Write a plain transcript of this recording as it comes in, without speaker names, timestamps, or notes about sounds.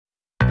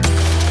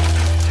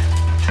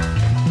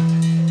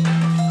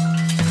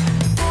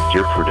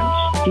Dear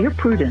Prudence. Dear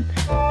Prudence.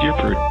 Dear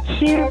Prudence.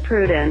 Dear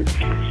Prudence.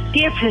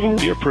 Dear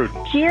Prudence. Dear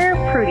Prudence. Dear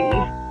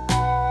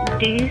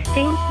Prudy. Do you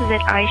think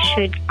that I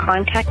should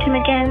contact him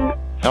again?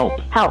 Help.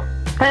 Help.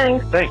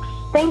 Thanks. Thanks.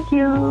 Thank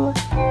you.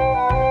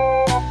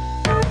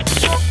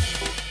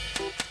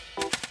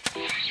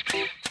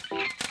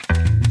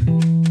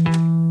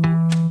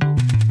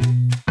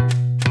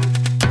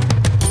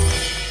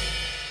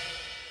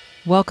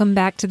 Welcome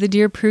back to the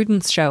Dear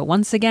Prudence Show.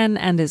 Once again,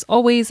 and as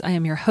always, I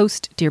am your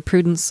host, Dear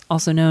Prudence,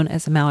 also known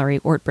as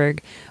Mallory Ortberg.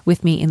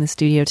 With me in the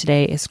studio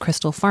today is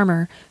Crystal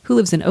Farmer, who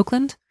lives in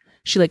Oakland.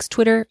 She likes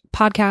Twitter,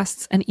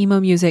 podcasts, and emo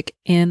music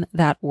in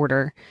that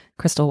order.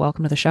 Crystal,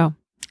 welcome to the show.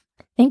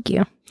 Thank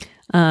you.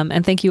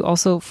 And thank you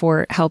also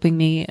for helping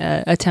me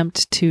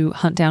attempt to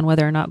hunt down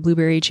whether or not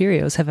blueberry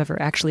Cheerios have ever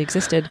actually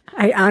existed.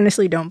 I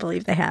honestly don't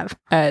believe they have.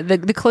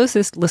 The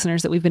closest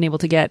listeners that we've been able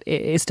to get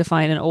is to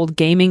find an old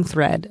gaming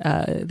thread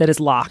that is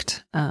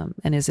locked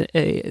and is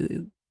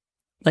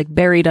like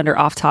buried under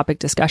off-topic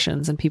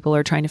discussions, and people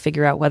are trying to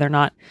figure out whether or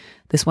not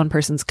this one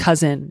person's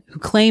cousin, who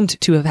claimed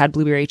to have had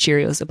blueberry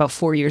Cheerios about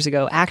 4 years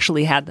ago,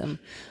 actually had them,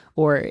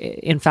 or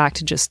in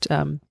fact just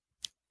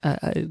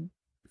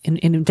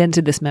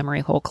invented this memory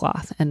whole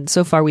cloth. And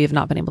so far, we have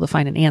not been able to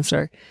find an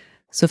answer.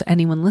 So if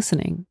anyone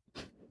listening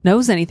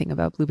knows anything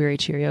about blueberry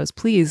Cheerios,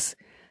 please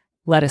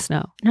let us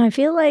know. No, I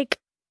feel like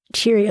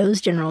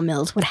Cheerios, General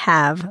Mills would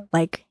have,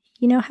 like,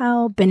 you know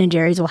how Ben and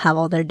Jerry's will have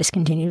all their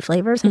discontinued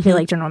flavors? I feel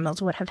like General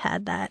Mills would have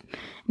had that.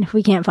 And if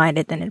we can't find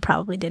it, then it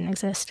probably didn't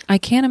exist. I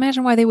can't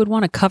imagine why they would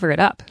want to cover it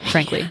up,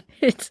 frankly.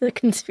 It's a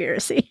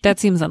conspiracy. That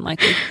seems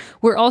unlikely.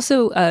 We're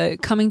also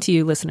coming to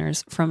you,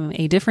 listeners, from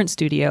a different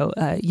studio.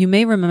 You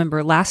may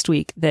remember last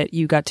week that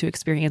you got to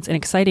experience an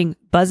exciting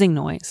buzzing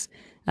noise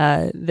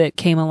that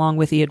came along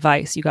with the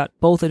advice. You got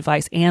both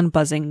advice and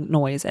buzzing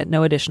noise at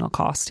no additional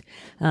cost.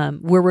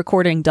 We're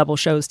recording double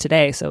shows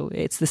today, so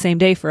it's the same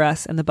day for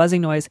us, and the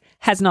buzzing noise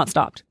has not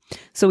stopped.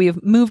 So we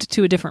have moved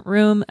to a different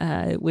room,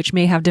 which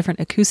may have different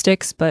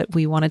acoustics, but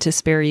we wanted to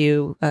spare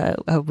you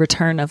a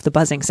return of the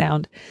buzzing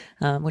sound,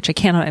 which I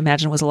cannot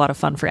imagine was a lot of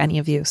fun for any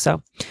of you.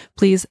 So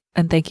please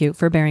and thank you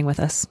for bearing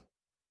with us.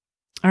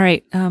 All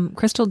right,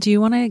 Crystal, do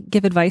you want to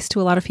give advice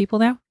to a lot of people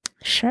now?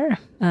 Sure.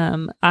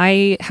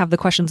 I have the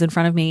questions in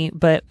front of me,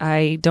 but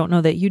I don't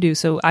know that you do.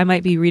 So I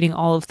might be reading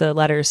all of the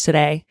letters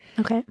today.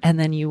 Okay. And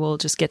then you will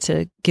just get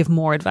to give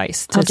more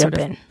advice to I'll sort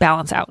jump of in.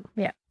 balance out.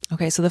 Yeah.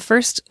 Okay. So the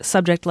first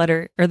subject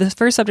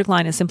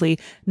line is simply,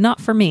 not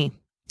for me.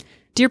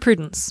 Dear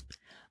Prudence,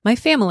 my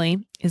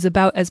family is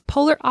about as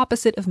polar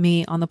opposite of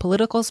me on the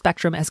political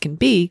spectrum as can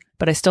be,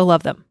 but I still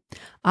love them.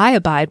 I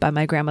abide by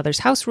my grandmother's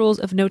house rules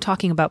of no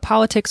talking about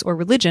politics or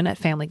religion at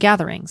family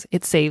gatherings.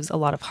 It saves a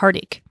lot of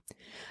heartache.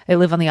 I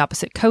live on the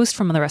opposite coast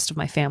from the rest of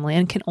my family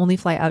and can only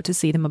fly out to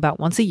see them about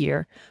once a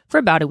year for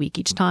about a week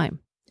each time.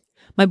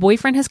 My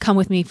boyfriend has come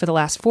with me for the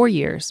last 4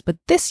 years, but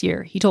this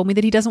year he told me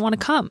that he doesn't want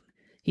to come.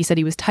 He said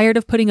he was tired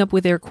of putting up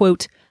with their,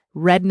 quote,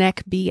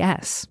 redneck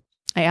BS.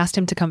 I asked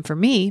him to come for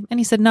me, and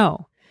he said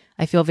no.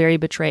 I feel very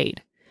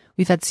betrayed.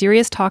 We've had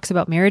serious talks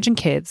about marriage and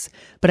kids,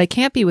 but I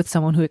can't be with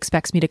someone who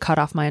expects me to cut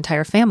off my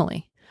entire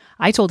family.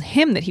 I told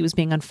him that he was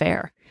being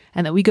unfair,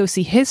 and that we go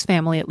see his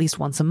family at least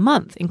once a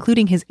month,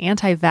 including his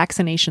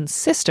anti-vaccination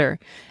sister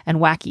and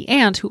wacky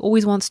aunt who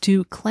always wants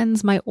to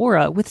cleanse my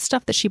aura with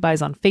stuff that she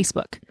buys on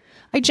Facebook.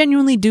 I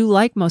genuinely do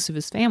like most of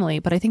his family,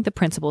 but I think the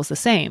principle is the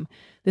same.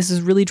 This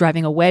is really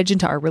driving a wedge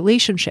into our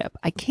relationship.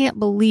 I can't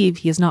believe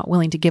he is not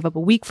willing to give up a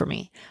week for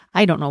me.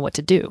 I don't know what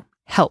to do.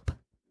 Help.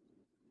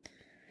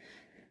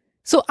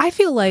 So I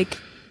feel like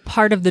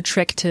part of the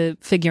trick to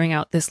figuring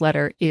out this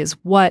letter is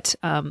what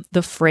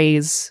the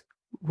phrase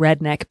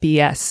redneck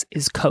BS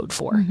is code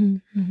for.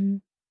 Mm-hmm, mm-hmm.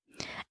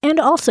 And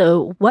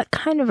also, what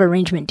kind of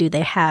arrangement do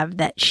they have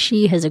that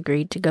she has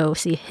agreed to go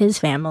see his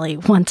family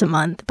once a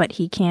month, but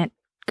he can't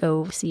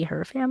go see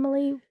her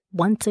family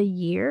once a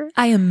year?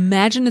 I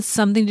imagine it's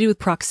something to do with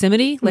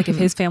proximity, like if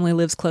his family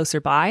lives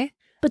closer by.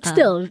 But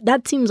still,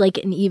 that seems like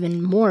an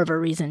even more of a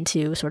reason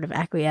to sort of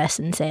acquiesce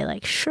and say,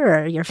 like,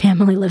 sure, your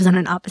family lives on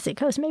an opposite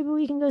coast. Maybe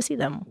we can go see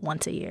them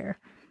once a year.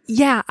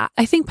 Yeah,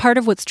 I think part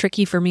of what's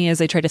tricky for me as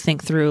I try to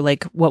think through,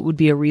 like, what would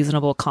be a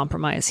reasonable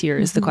compromise here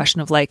is the question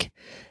of, like,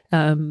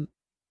 when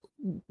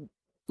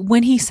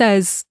he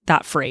says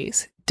that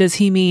phrase, does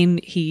he mean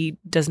he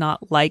does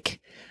not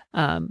like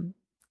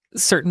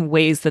certain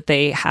ways that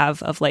they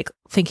have of, like,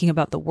 thinking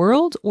about the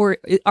world? Or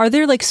are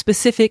there, like,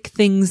 specific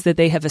things that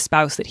they have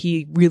espoused that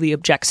he really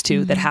objects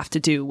to that have to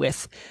do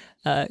with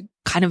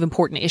kind of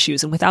important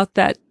issues? And without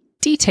that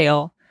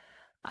detail,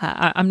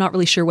 I'm not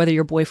really sure whether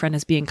your boyfriend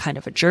is being kind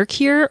of a jerk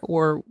here,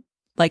 or,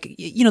 like,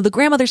 you know, the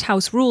grandmother's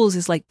house rules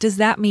is, like, does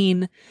that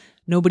mean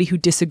nobody who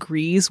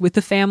disagrees with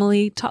the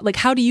family? Like,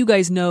 how do you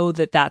guys know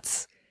that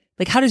that's,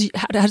 like, how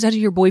does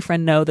your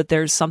boyfriend know that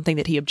there's something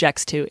that he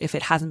objects to if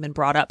it hasn't been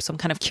brought up? So I'm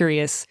kind of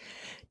curious,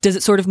 does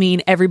it sort of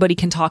mean everybody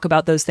can talk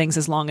about those things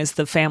as long as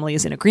the family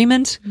is in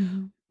agreement,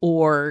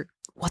 or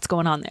what's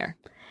going on there?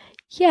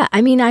 Yeah,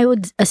 I mean, I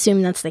would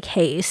assume that's the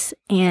case.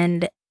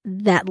 And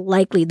that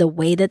likely the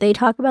way that they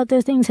talk about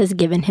those things has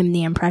given him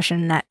the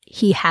impression that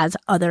he has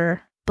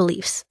other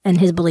beliefs and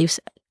his beliefs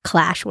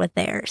clash with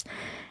theirs,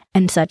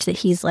 and such that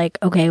he's like,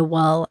 okay,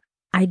 well,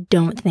 I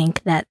don't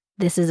think that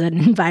this is an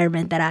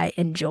environment that I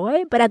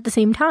enjoy. But at the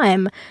same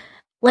time,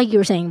 like you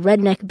were saying,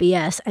 redneck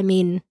BS, I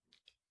mean,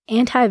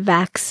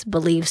 anti-vax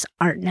beliefs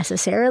aren't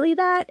necessarily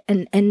that.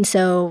 And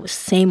so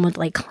same with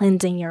like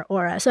cleansing your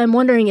aura. So I'm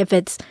wondering if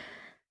it's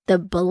the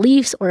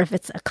beliefs or if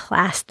it's a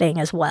class thing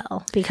as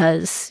well,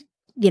 because,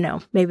 you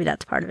know, maybe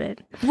that's part of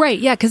it. Right.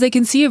 Yeah. Because I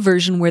can see a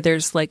version where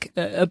there's like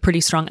a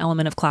pretty strong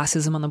element of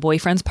classism on the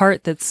boyfriend's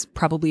part that's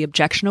probably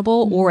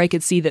objectionable. Mm-hmm. Or I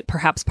could see that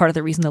perhaps part of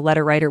the reason the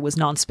letter writer was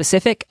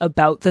non-specific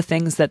about the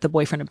things that the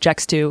boyfriend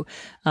objects to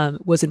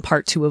was in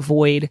part to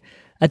avoid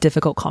a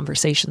difficult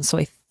conversation. So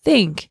I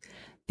think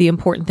the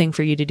important thing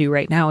for you to do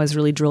right now is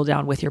really drill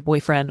down with your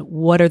boyfriend.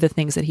 What are the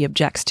things that he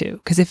objects to?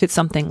 Because if it's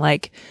something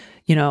like,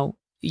 you know,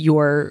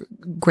 your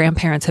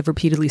grandparents have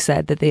repeatedly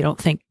said that they don't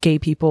think gay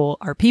people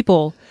are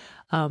people,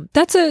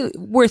 that's a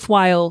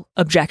worthwhile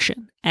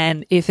objection.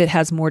 And if it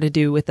has more to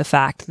do with the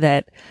fact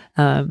that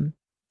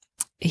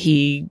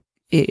he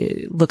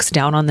looks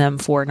down on them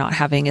for not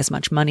having as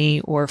much money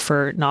or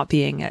for not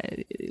being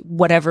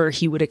whatever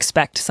he would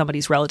expect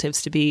somebody's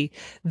relatives to be,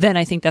 then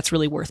I think that's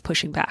really worth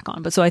pushing back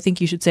on. But so I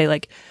think you should say,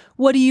 like,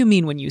 what do you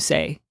mean when you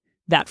say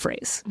that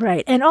phrase?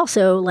 Right. And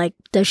also, like,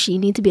 does she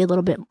need to be a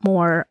little bit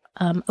more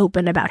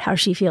open about how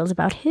she feels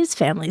about his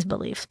family's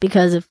beliefs?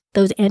 Because if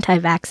those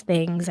anti-vax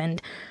things and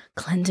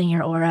cleansing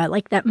your aura,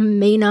 like, that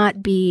may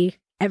not be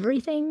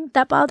everything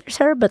that bothers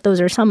her, but those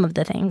are some of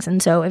the things.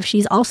 And so if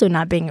she's also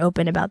not being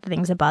open about the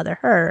things that bother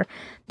her,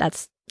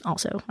 that's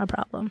also a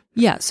problem.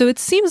 Yeah. So it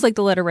seems like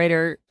the letter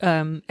writer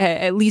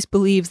at least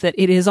believes that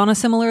it is on a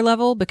similar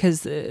level,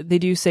 because they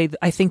do say,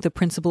 I think the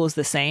principle is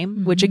the same,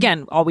 mm-hmm. which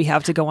again, all we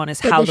have to go on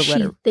is but how does the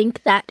letter... she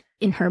think that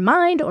in her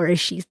mind, or is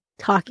she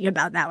talking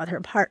about that with her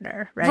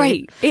partner, right?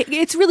 Right.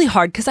 It's really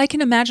hard, because I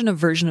can imagine a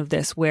version of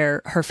this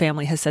where her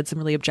family has said some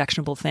really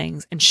objectionable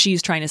things and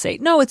she's trying to say,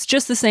 no, it's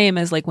just the same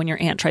as like when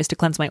your aunt tries to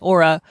cleanse my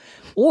aura.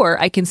 Or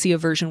I can see a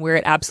version where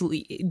it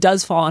absolutely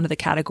does fall under the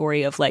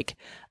category of like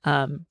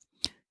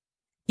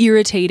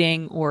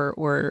irritating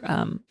or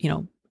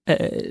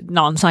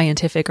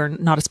non-scientific or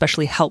not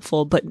especially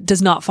helpful, but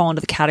does not fall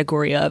into the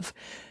category of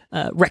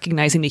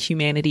recognizing the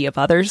humanity of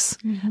others.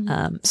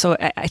 Mm-hmm. So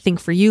I think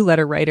for you,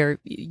 letter writer,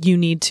 you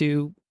need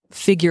to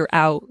figure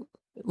out,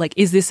 like,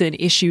 is this an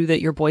issue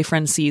that your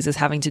boyfriend sees as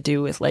having to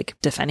do with like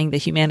defending the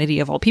humanity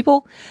of all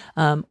people?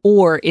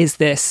 Or is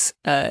this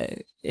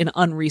an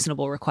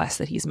unreasonable request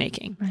that he's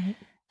making? Right.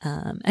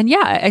 And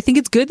yeah, I think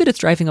it's good that it's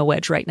driving a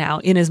wedge right now,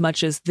 in as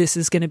much as this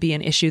is going to be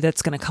an issue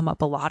that's going to come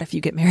up a lot if you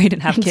get married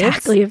and have kids.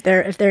 Exactly. If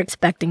they're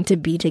expecting to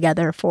be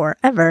together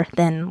forever,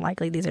 then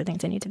likely these are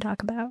things they need to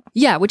talk about.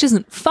 Yeah, which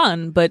isn't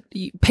fun, but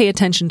you pay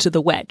attention to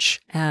the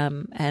wedge.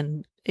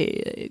 And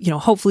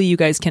hopefully you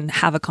guys can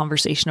have a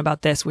conversation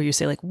about this where you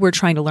say, like, we're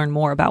trying to learn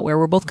more about where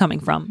we're both coming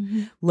from.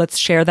 Mm-hmm. Let's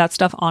share that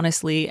stuff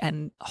honestly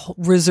and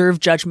reserve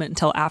judgment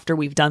until after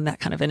we've done that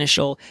kind of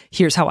initial,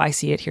 here's how I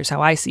see it, here's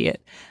how I see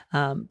it.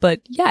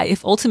 But yeah,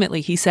 if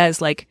ultimately he says,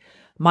 like,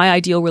 my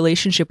ideal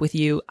relationship with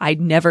you, I'd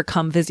never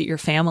come visit your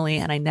family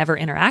and I never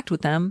interact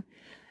with them,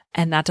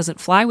 and that doesn't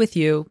fly with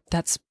you,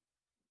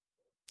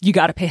 you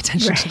got to pay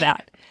attention to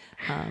that.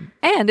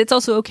 And it's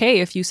also okay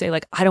if you say,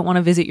 like, I don't want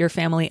to visit your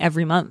family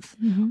every month,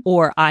 mm-hmm.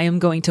 or I am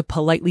going to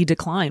politely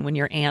decline when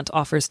your aunt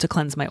offers to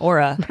cleanse my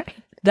aura. Right.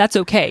 That's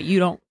okay.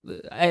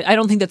 I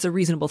don't think that's a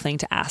reasonable thing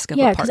to ask of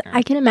a partner. Yeah,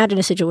 I can imagine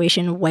a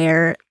situation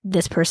where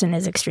this person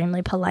is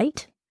extremely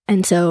polite,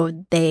 and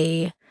so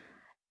they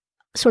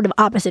sort of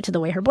opposite to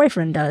the way her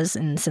boyfriend does,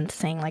 and since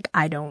saying, like,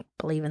 I don't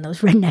believe in those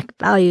redneck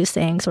values,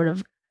 saying sort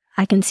of,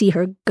 I can see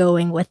her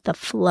going with the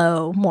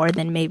flow more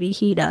than maybe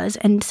he does.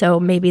 And so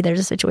maybe there's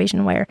a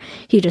situation where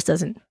he just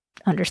doesn't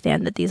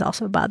understand that these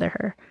also bother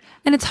her.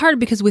 And it's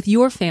hard because with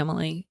your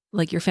family,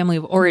 like your family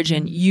of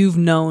origin, mm-hmm. you've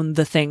known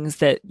the things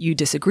that you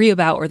disagree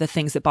about or the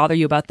things that bother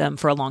you about them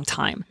for a long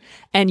time.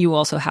 And you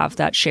also have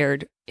that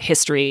shared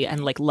history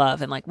and like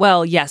love and like,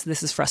 well, yes,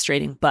 this is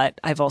frustrating,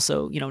 but I've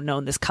also,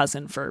 known this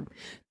cousin for,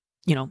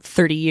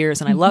 30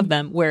 years and I love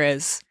them.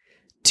 Whereas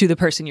to the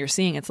person you're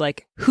seeing, it's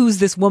like, who's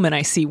this woman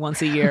I see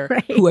once a year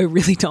right. who I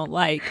really don't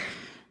like?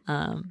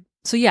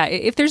 So yeah,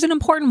 if there's an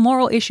important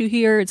moral issue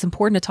here, it's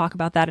important to talk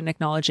about that and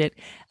acknowledge it.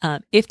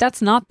 If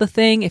that's not the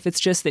thing, if it's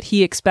just that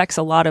he expects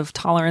a lot of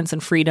tolerance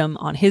and freedom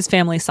on his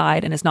family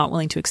side and is not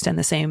willing to extend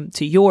the same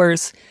to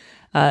yours,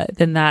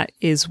 then that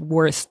is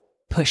worth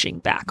pushing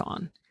back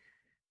on.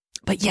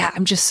 But yeah,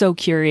 I'm just so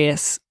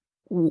curious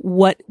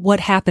what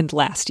happened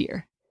last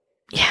year.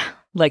 Yeah.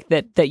 Like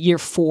that year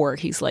 4,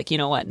 he's like, you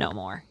know what? No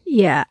more.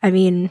 Yeah. I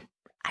mean,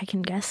 I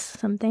can guess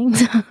some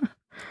things.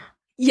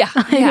 Yeah.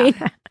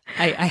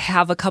 I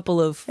have a couple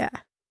of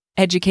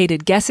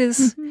educated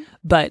guesses, mm-hmm.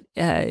 but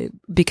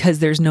because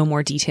there's no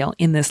more detail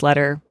in this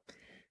letter,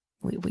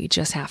 we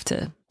just have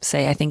to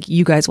say, I think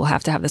you guys will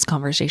have to have this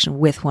conversation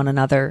with one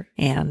another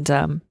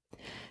and,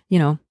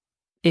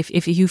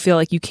 if you feel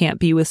like you can't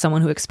be with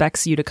someone who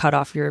expects you to cut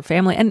off your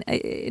family. And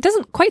it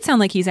doesn't quite sound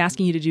like he's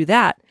asking you to do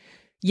that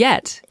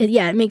yet.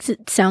 It makes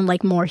it sound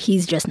like more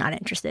he's just not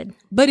interested.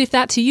 But if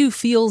that to you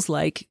feels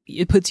like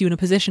it puts you in a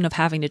position of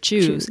having to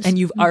choose. And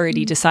you've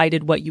already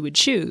decided what you would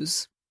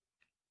choose,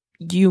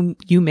 you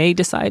may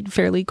decide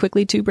fairly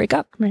quickly to break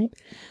up. Right.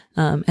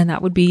 And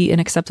that would be an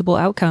acceptable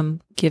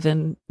outcome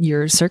given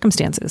your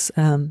circumstances.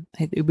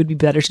 It would be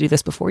better to do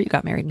this before you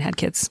got married and had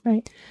kids.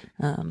 Right.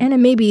 And it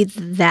may be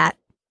that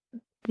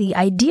the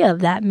idea of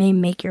that may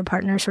make your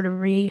partner sort of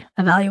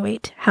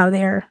reevaluate how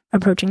they're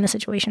approaching the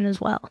situation as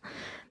well.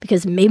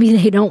 Because maybe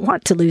they don't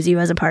want to lose you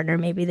as a partner.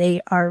 Maybe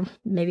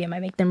it might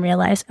make them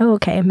realize, oh,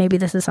 okay, maybe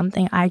this is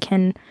something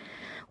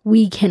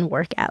we can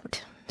work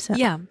out. So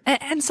yeah.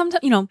 And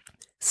sometimes,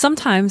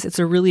 sometimes it's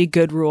a really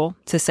good rule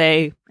to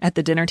say at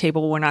the dinner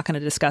table, we're not going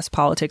to discuss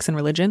politics and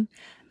religion.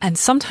 And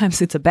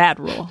sometimes it's a bad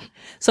rule.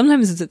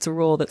 Sometimes it's a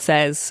rule that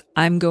says,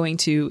 I'm going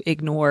to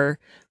ignore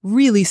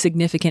really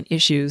significant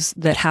issues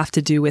that have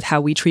to do with how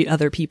we treat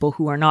other people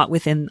who are not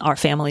within our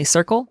family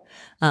circle.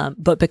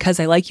 But because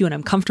I like you and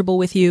I'm comfortable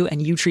with you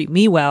and you treat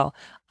me well,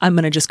 I'm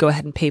going to just go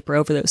ahead and paper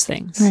over those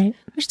things. Right.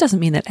 Which doesn't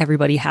mean that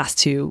everybody has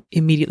to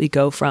immediately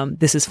go from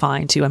this is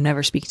fine to I'm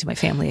never speaking to my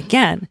family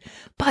again.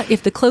 But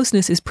if the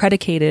closeness is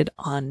predicated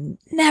on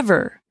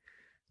never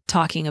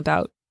talking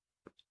about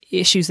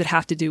issues that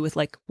have to do with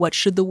like, what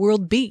should the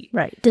world be?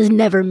 Right. Does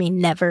never mean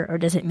never, or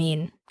does it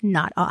mean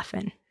not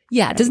often?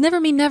 Yeah. Right. Does never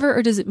mean never,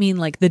 or does it mean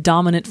like the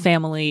dominant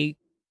family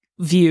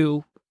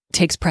view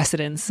takes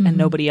precedence and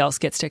nobody else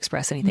gets to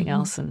express anything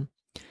else? And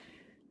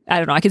I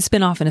don't know. I could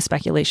spin off into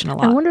speculation a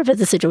lot. I wonder if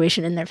it's a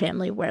situation in their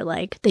family where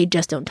like they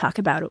just don't talk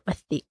about it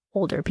with the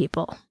older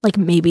people. Like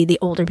maybe the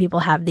older people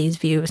have these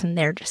views and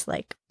they're just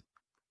like,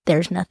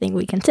 there's nothing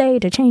we can say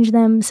to change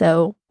them,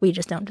 so we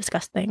just don't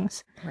discuss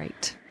things.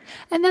 Right.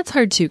 And that's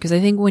hard too, because I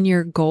think when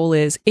your goal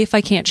is, if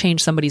I can't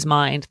change somebody's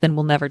mind, then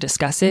we'll never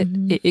discuss it.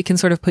 It can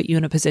sort of put you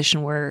in a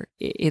position where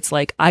it's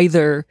like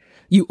either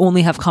you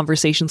only have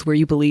conversations where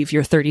you believe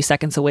you're 30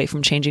 seconds away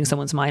from changing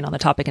someone's mind on the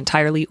topic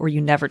entirely, or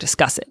you never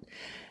discuss it.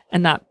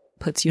 And that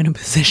puts you in a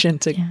position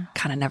to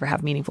kind of never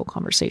have meaningful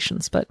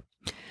conversations. But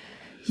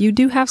you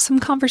do have some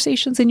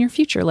conversations in your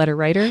future, letter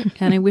writer,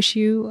 and I wish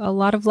you a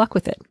lot of luck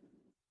with it.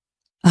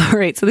 All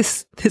right. So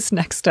this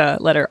next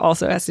letter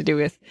also has to do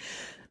with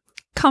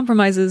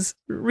compromises,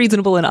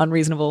 reasonable and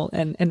unreasonable,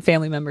 and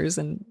family members.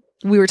 And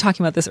we were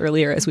talking about this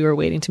earlier as we were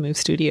waiting to move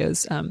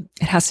studios.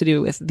 It has to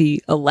do with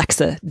the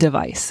Alexa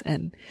device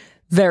and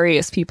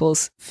various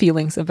people's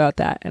feelings about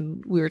that.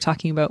 And we were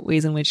talking about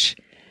ways in which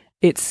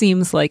it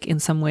seems like in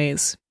some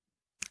ways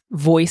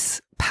voice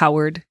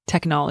powered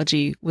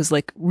technology was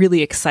like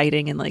really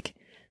exciting in like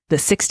the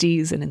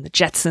 60s and in the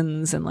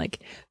Jetsons, and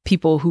like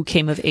people who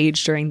came of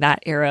age during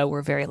that era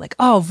were very like,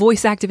 oh,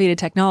 voice activated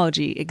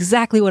technology,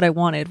 exactly what I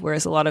wanted.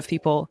 Whereas a lot of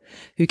people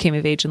who came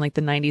of age in like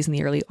the 90s and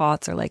the early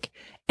aughts are like,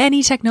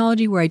 any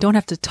technology where I don't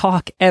have to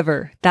talk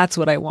ever, that's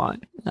what I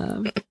want.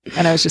 And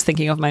I was just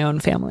thinking of my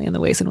own family and the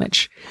ways in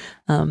which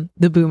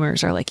the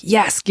boomers are like,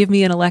 yes, give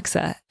me an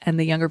Alexa. And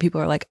the younger people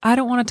are like, I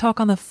don't want to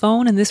talk on the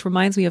phone. And this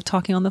reminds me of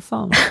talking on the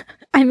phone.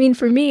 I mean,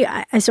 for me,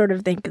 I sort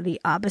of think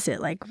the opposite.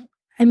 Like,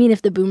 I mean,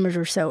 if the boomers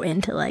were so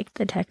into like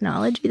the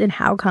technology, then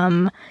how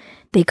come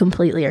they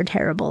completely are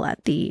terrible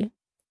at the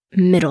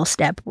middle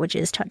step, which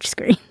is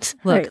touchscreens?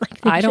 Look, right?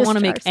 Like, I don't want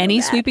to make any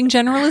sweeping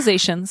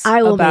generalizations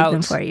I will about make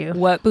them for you.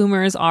 What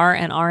boomers are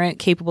and aren't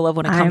capable of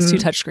when it comes to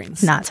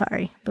touchscreens. Not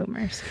sorry,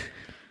 boomers.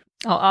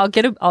 I'll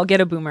get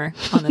a boomer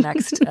on the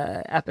next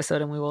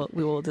episode, and we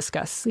will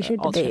discuss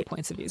alternate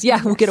points of views.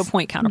 Yeah, we'll get a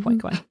point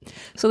counterpoint going.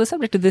 So the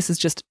subject of this is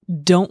just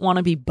don't want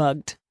to be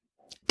bugged.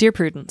 Dear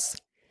Prudence,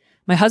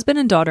 my husband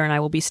and daughter and I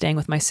will be staying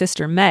with my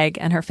sister Meg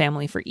and her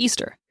family for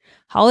Easter.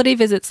 Holiday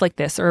visits like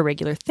this are a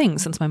regular thing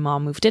since my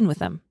mom moved in with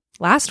them.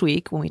 Last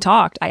week, when we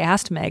talked, I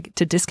asked Meg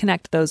to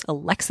disconnect those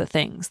Alexa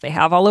things they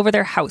have all over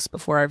their house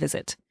before our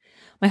visit.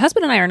 My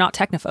husband and I are not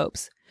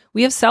technophobes.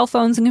 We have cell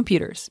phones and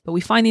computers, but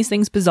we find these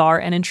things bizarre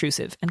and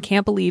intrusive and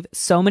can't believe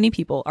so many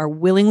people are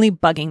willingly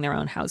bugging their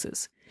own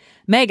houses.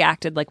 Meg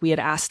acted like we had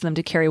asked them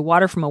to carry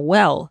water from a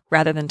well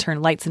rather than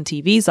turn lights and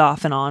TVs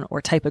off and on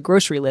or type a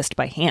grocery list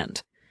by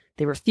hand.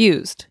 They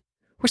refused.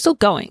 We're still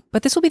going,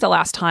 but this will be the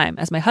last time,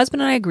 as my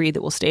husband and I agreed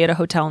that we'll stay at a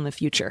hotel in the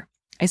future.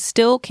 I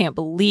still can't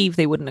believe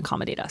they wouldn't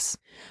accommodate us.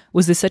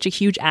 Was this such a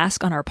huge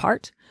ask on our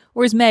part?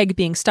 Or is Meg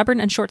being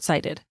stubborn and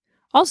short-sighted?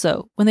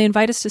 Also, when they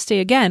invite us to stay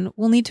again,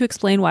 we'll need to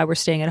explain why we're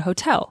staying at a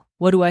hotel.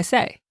 What do I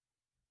say?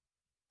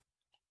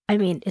 I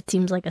mean, it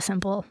seems like a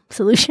simple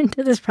solution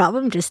to this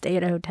problem. Just stay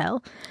at a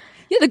hotel.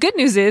 Yeah, the good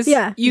news is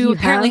you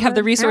apparently have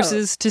the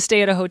resources to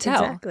stay at a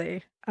hotel.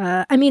 Exactly.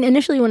 I mean,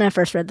 initially when I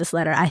first read this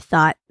letter, I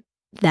thought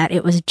that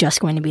it was just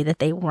going to be that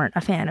they weren't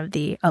a fan of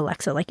the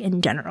Alexa, like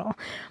in general.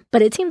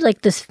 But it seems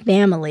like this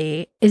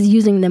family is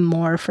using them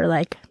more for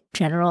like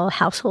general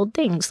household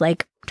things,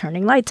 like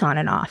turning lights on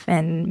and off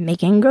and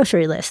making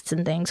grocery lists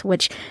and things,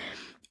 which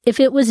if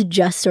it was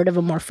just sort of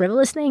a more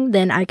frivolous thing,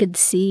 then I could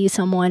see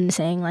someone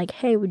saying like,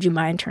 hey, would you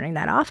mind turning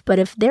that off? But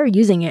if they're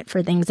using it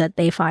for things that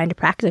they find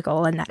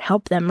practical and that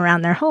help them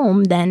around their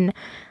home, then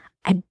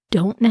I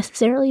don't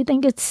necessarily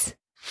think it's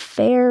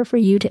fair for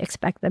you to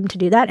expect them to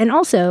do that. And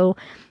also,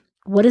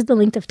 what is the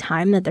length of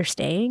time that they're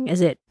staying?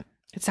 Is it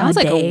sounds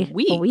like day, a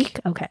week. A week?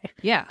 Okay.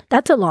 Yeah.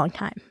 That's a long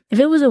time. If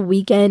it was a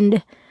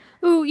weekend...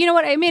 Ooh, you know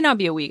what? It may not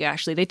be a week,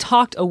 actually. They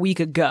talked a week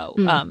ago.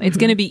 It's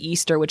going to be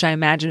Easter, which I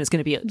imagine is going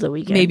to be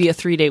maybe a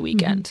 3-day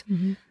weekend.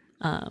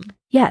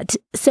 Yeah.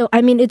 So,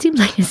 I mean, it seems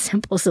like a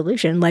simple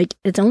solution. Like,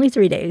 it's only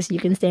 3 days. You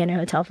can stay in a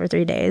hotel for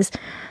 3 days.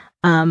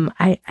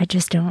 I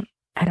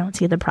don't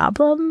see the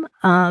problem.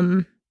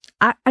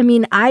 I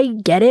mean, I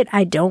get it.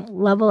 I don't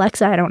love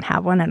Alexa. I don't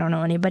have one. I don't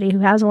know anybody who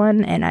has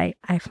one. And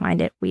I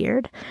find it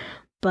weird.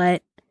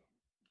 But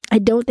I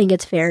don't think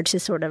it's fair to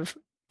sort of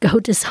go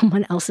to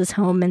someone else's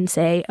home and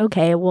say,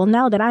 okay, well,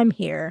 now that I'm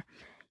here,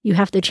 you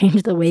have to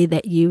change the way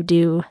that you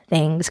do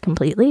things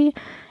completely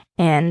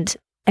and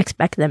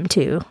expect them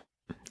to,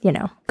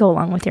 go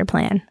along with your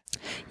plan.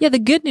 Yeah, the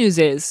good news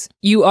is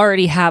you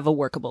already have a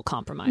workable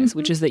compromise,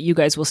 which is that you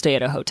guys will stay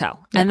at a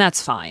hotel. Yeah. And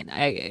that's fine.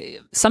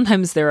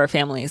 Sometimes there are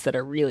families that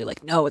are really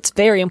like, no, it's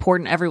very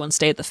important everyone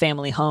stay at the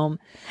family home.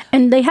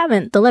 And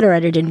the letter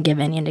writer didn't give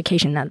any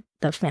indication that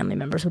the family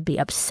members would be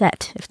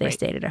upset if they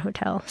stayed at a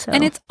hotel. So.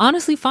 And it's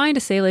honestly fine to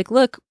say like,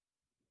 look,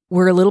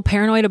 we're a little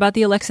paranoid about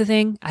the Alexa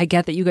thing. I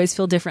get that you guys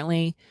feel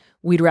differently.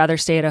 We'd rather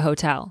stay at a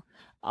hotel.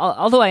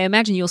 Although I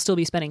imagine you'll still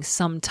be spending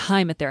some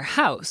time at their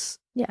house.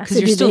 Yeah, because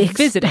you're still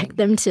visiting. Expect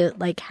them to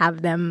like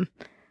have them.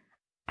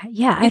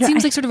 Yeah, it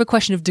seems like sort of a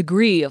question of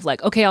degree of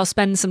like, okay, I'll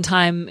spend some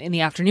time in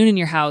the afternoon in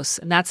your house,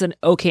 and that's an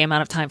okay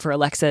amount of time for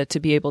Alexa to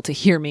be able to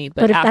hear me.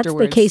 But if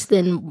afterwards, that's the case,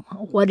 then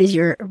what is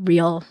your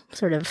real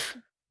sort of,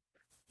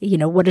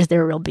 what is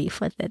their real beef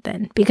with it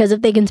then? Because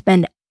if they can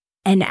spend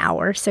an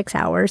hour, 6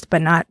 hours,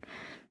 but not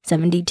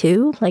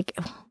 72, like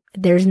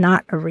there's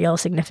not a real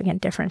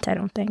significant difference, I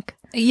don't think.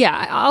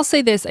 Yeah, I'll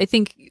say this. I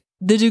think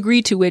the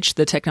degree to which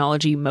the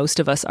technology most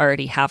of us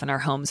already have in our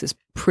homes is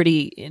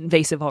pretty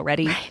invasive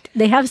already. Right.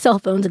 They have cell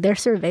phones and they're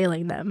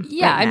surveilling them.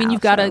 Yeah, right I mean, now,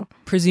 you've got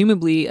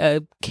presumably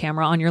a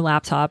camera on your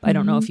laptop. I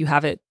don't know if you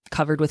have it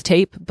covered with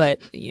tape, but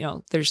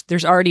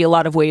there's already a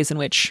lot of ways in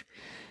which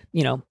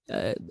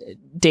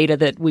data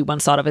that we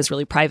once thought of as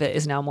really private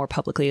is now more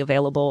publicly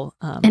available.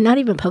 And not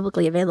even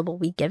publicly available.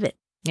 We give it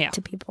yeah.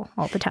 to people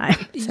all the time.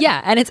 So. Yeah.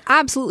 And it's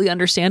absolutely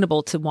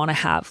understandable to want to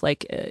have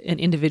like an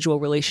individual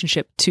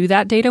relationship to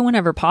that data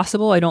whenever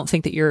possible. I don't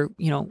think that you're,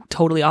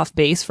 totally off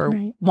base for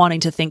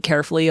wanting to think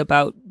carefully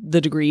about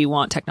the degree you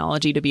want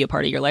technology to be a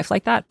part of your life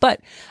like that.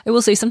 But I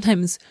will say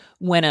sometimes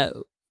when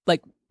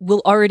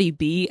we'll already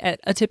be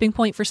at a tipping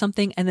point for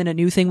something and then a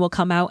new thing will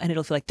come out and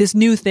it'll feel like this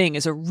new thing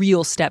is a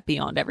real step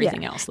beyond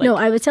everything else. No,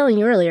 I was telling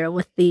you earlier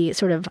with the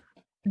sort of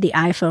the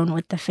iPhone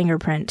with the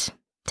fingerprint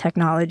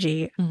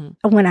technology.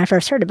 When I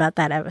first heard about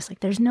that, I was like,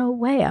 there's no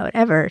way I would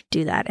ever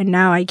do that. And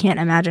now I can't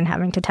imagine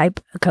having to type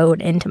a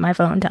code into my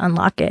phone to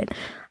unlock it.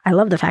 I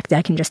love the fact that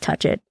I can just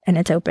touch it and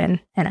it's open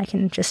and I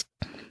can just,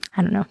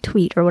 I don't know,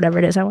 tweet or whatever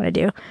it is I want to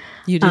do.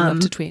 You do love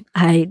to tweet.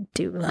 I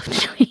do love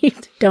to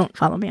tweet. Don't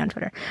follow me on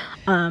Twitter.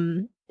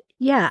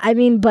 Yeah, I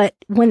mean, but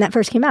when that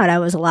first came out, I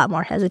was a lot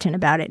more hesitant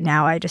about it.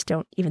 Now I just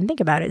don't even think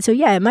about it. So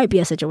yeah, it might be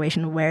a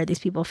situation where these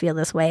people feel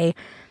this way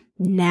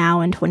now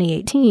in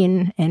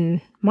 2018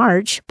 in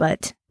March,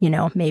 but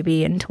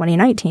maybe in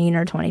 2019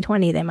 or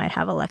 2020 they might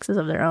have Alexas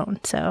of their own.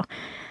 So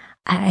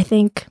I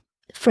think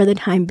for the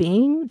time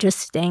being, just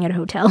staying at a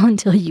hotel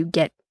until you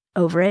get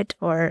over it,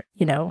 or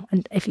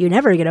and if you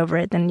never get over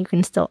it, then you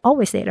can still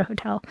always stay at a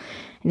hotel.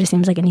 It just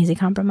seems like an easy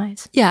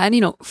compromise. Yeah,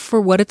 and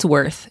for what it's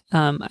worth,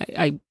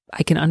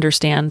 I can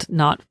understand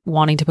not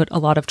wanting to put a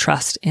lot of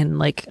trust in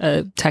like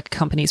a tech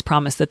company's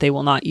promise that they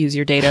will not use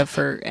your data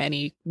for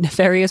any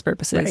nefarious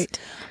purposes.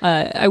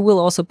 Right. I will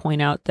also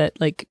point out that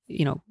like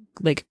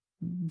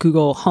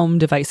Google Home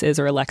devices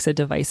or Alexa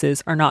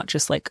devices are not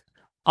just like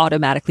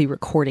automatically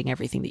recording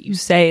everything that you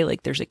say.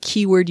 Like there's a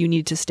keyword you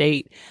need to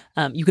state.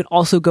 You can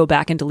also go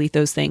back and delete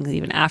those things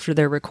even after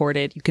they're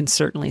recorded. You can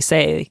certainly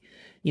say,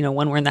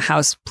 when we're in the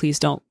house, please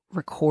don't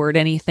record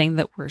anything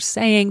that we're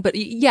saying. But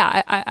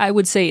yeah, I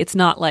would say it's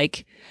not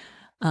like,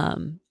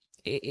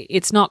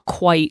 it's not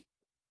quite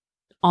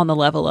on the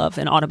level of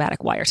an automatic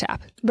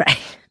wiretap. Right.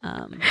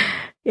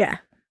 Yeah.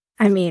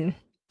 I mean,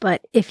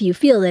 but if you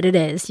feel that it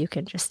is, you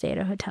can just stay at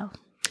a hotel.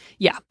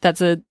 Yeah,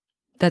 that's an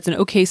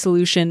okay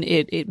solution.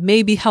 It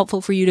may be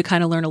helpful for you to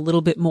kind of learn a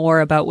little bit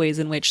more about ways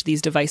in which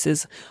these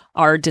devices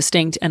are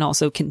distinct and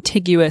also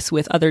contiguous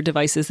with other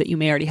devices that you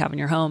may already have in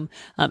your home.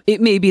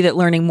 It may be that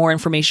learning more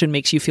information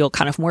makes you feel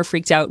kind of more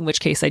freaked out, in which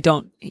case I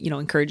don't,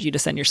 encourage you to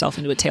send yourself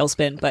into a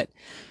tailspin. But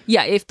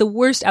yeah, if the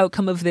worst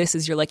outcome of this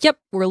is you're like, yep,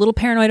 we're a little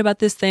paranoid about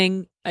this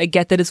thing. I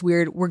get that it's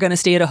weird. We're going to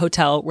stay at a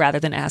hotel rather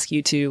than ask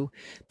you to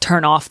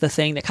turn off the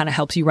thing that kind of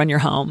helps you run your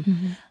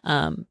home.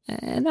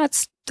 And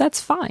that's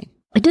fine.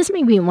 It does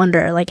make me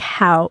wonder, like,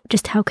 how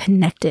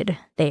connected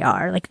they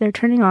are. Like, they're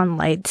turning on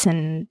lights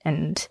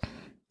and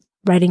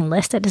writing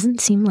lists. That doesn't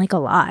seem like a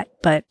lot,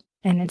 but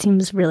And it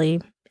seems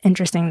really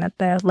interesting that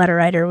the letter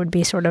writer would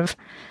be sort of,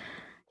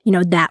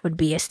 that would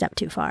be a step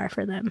too far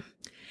for them.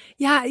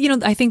 Yeah,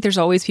 I think there's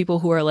always people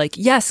who are like,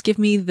 yes, give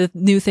me the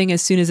new thing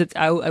as soon as it's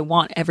out. I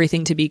want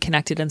everything to be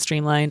connected and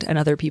streamlined. And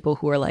other people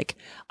who are like,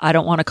 I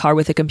don't want a car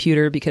with a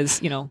computer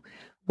because,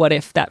 what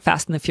if that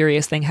Fast and the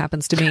Furious thing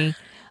happens to me?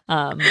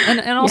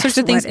 And all sorts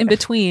of things in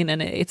between.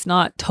 And it's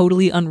not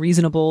totally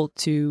unreasonable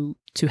to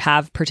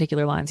have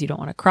particular lines you don't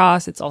want to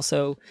cross. It's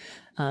also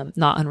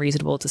not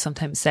unreasonable to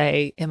sometimes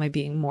say, am I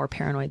being more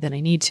paranoid than I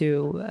need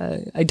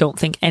to? I don't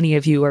think any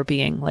of you are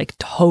being like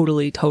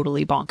totally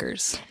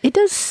bonkers. It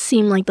does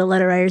seem like the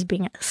letter writer is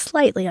being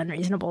slightly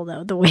unreasonable,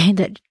 though, the way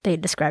that they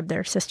describe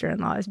their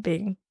sister-in-law as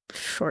being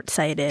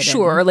short-sighted.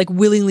 Sure, or like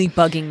willingly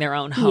bugging their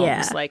own homes.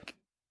 Yeah. Like,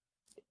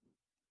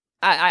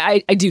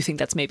 I do think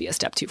that's maybe a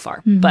step too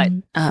far. Mm-hmm. But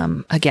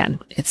again,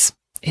 it's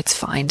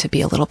fine to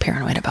be a little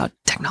paranoid about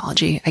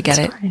technology. I get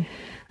it.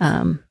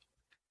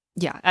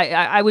 Yeah,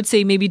 I would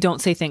say maybe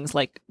don't say things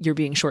like you're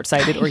being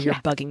short-sighted or you're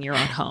bugging your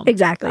own home.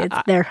 Exactly. It's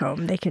their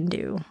home. They can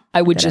do.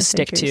 I would just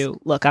stick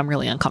to, look, I'm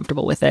really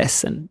uncomfortable with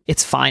this, and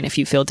it's fine if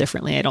you feel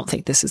differently. I don't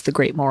think this is the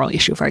great moral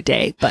issue of our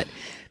day, but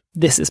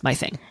this is my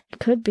thing. It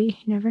could be.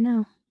 You never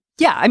know.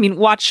 Yeah, I mean,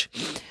 watch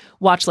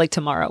like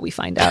tomorrow we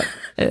find out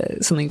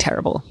something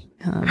terrible.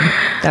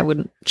 That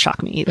wouldn't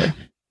shock me either.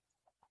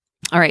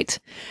 All right.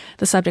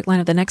 The subject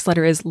line of the next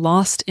letter is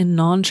lost in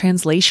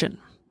non-translation.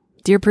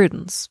 Dear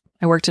Prudence,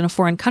 I worked in a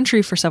foreign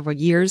country for several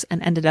years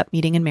and ended up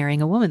meeting and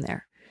marrying a woman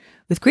there.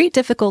 With great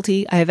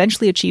difficulty, I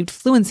eventually achieved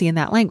fluency in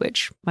that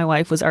language. My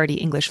wife was already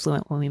English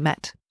fluent when we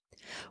met.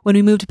 When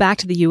we moved back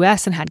to the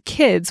US and had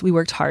kids, we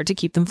worked hard to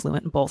keep them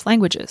fluent in both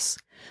languages.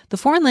 The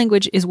foreign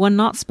language is one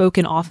not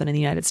spoken often in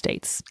the United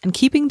States, and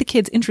keeping the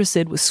kids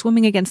interested was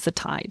swimming against the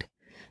tide.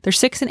 They're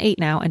 6 and 8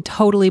 now and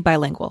totally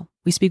bilingual.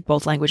 We speak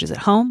both languages at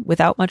home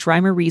without much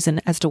rhyme or reason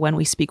as to when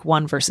we speak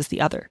one versus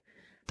the other.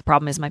 The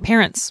problem is my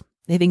parents.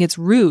 They think it's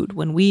rude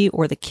when we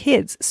or the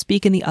kids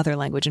speak in the other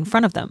language in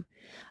front of them.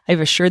 I've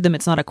assured them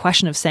it's not a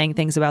question of saying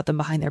things about them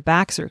behind their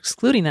backs or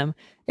excluding them.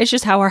 It's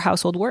just how our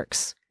household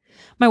works.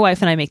 My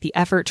wife and I make the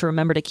effort to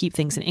remember to keep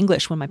things in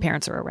English when my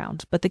parents are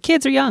around, but the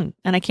kids are young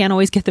and I can't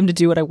always get them to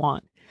do what I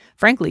want.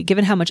 Frankly,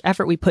 given how much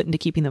effort we put into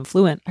keeping them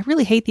fluent, I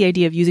really hate the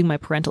idea of using my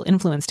parental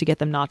influence to get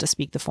them not to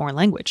speak the foreign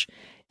language.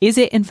 Is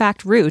it, in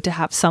fact, rude to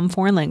have some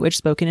foreign language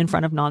spoken in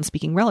front of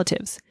non-speaking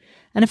relatives?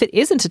 And if it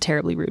isn't a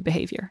terribly rude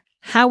behavior,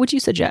 how would you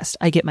suggest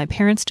I get my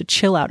parents to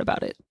chill out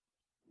about it?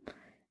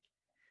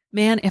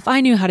 Man, if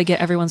I knew how to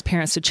get everyone's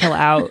parents to chill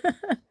out,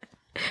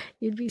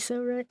 you'd be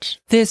so rich.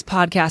 This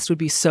podcast would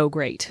be so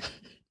great.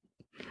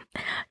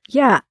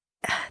 Yeah,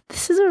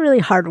 this is a really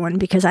hard one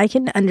because I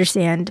can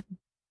understand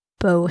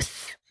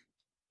both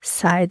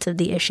sides of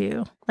the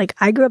issue. Like,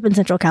 I grew up in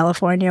Central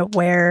California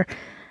where,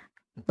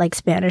 like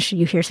Spanish,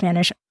 you hear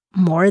Spanish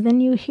more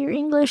than you hear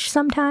English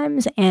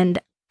sometimes. And,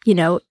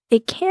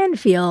 it can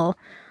feel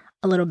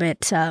a little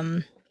bit,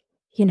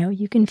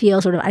 you can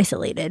feel sort of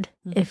isolated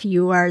if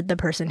you are the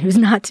person who's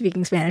not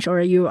speaking Spanish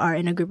or you are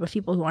in a group of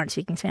people who aren't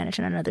speaking Spanish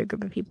and another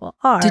group of people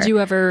are. Did you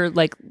ever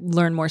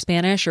learn more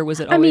Spanish or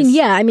was it always?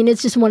 I mean,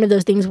 it's just one of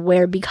those things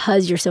where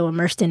because you're so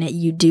immersed in it,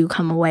 you do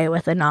come away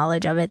with a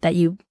knowledge of it that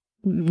you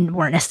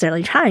weren't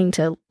necessarily trying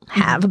to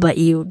have, but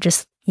you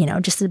just,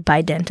 just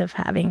by dint of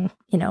having,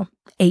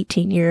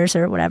 18 years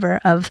or whatever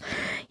of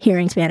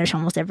hearing Spanish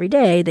almost every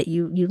day that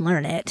you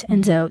learn it.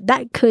 And so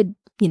that could,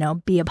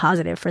 be a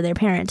positive for their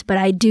parents. But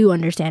I do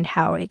understand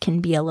how it can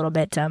be a little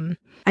bit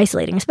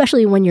isolating,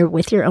 especially when you're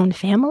with your own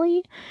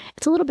family.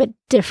 It's a little bit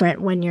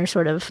different when you're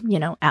sort of,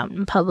 out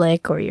in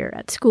public or you're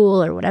at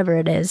school or whatever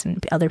it is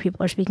and other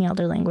people are speaking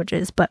other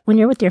languages. But when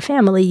you're with your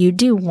family, you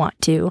do want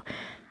to,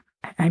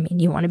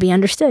 you want to be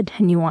understood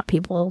and you want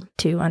people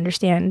to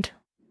understand,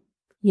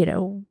 you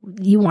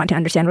want to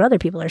understand what other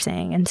people are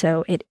saying. And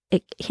so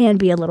it can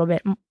be a little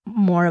bit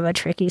more of a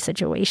tricky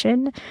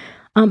situation.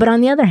 But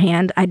on the other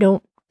hand, I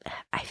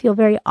feel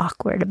very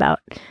awkward about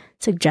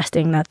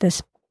suggesting that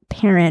this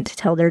parent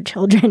tell their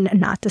children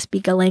not to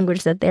speak a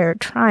language that they're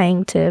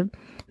trying to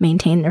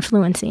maintain their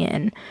fluency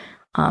in,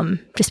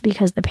 just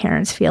because the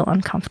parents feel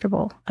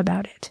uncomfortable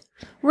about it.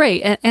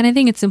 Right. And I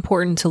think it's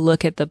important to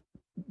look at the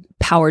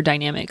power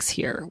dynamics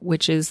here,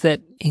 which is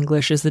that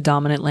English is the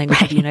dominant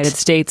language of the United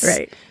States.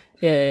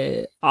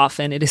 Right.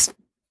 Often it is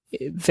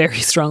very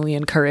strongly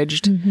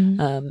encouraged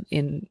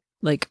in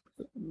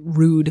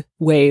rude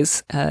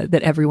ways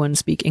that everyone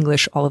speak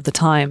English all of the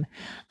time.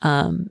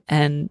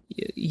 And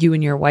you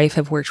and your wife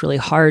have worked really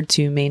hard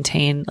to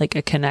maintain a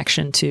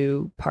connection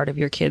to part of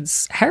your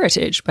kids'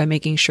 heritage by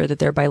making sure that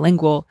they're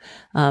bilingual.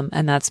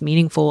 And that's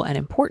meaningful and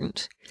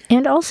important.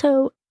 And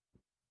also,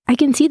 I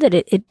can see that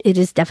it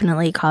is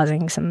definitely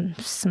causing some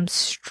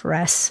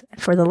stress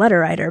for the letter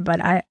writer,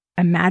 but I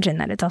imagine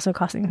that it's also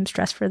causing some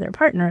stress for their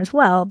partner as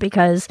well,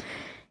 because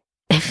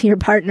if your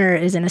partner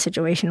is in a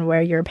situation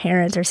where your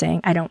parents are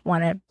saying, I don't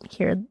want to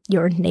hear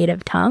your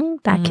native tongue,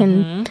 that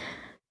can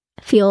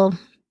feel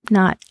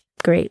not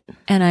great.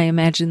 And I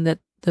imagine that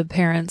the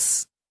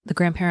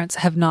grandparents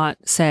have not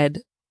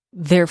said,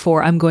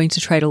 therefore I'm going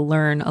to try to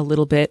learn a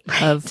little bit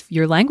of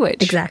your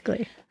language.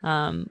 Exactly.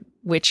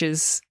 Which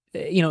is,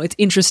 it's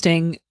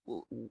interesting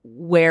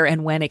where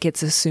and when it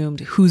gets assumed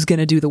who's going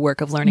to do the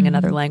work of learning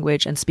another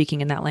language and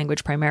speaking in that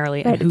language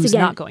primarily, and who's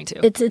not going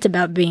to. It's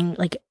about being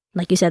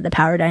like you said, the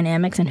power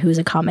dynamics and who's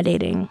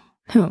accommodating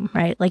whom,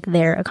 right? Like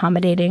they're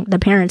accommodating, the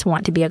parents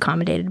want to be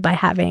accommodated by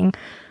having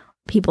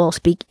people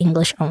speak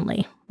English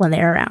only when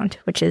they're around,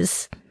 which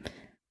is,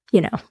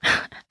 you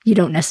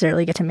don't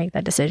necessarily get to make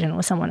that decision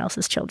with someone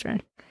else's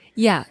children.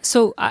 Yeah.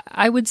 So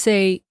I would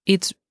say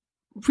it's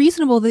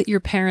reasonable that your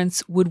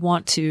parents would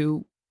want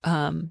to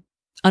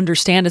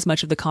understand as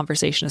much of the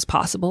conversation as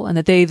possible, and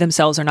that they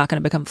themselves are not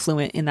going to become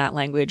fluent in that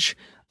language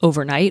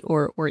overnight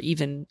or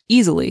even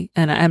easily.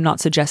 And I'm not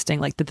suggesting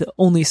like that the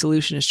only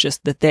solution is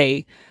just that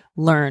they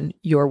learn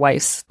your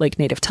wife's like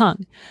native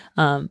tongue.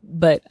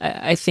 But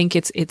I think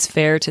it's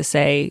fair to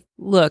say,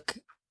 look,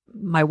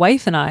 my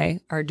wife and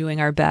I are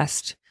doing our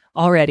best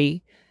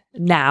already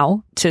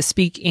now to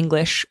speak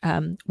English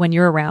when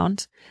you're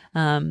around.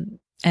 And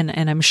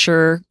I'm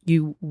sure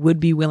you would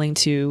be willing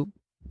to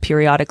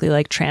periodically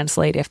like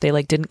translate if they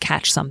like didn't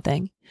catch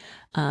something.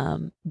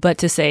 But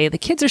to say the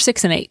kids are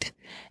 6 and 8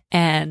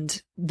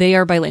 and they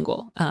are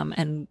bilingual,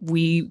 and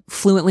we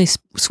fluently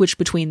switch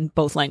between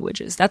both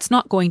languages, that's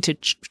not going to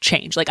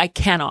change. Like I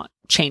cannot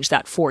change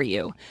that for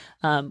you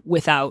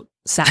without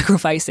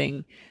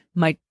sacrificing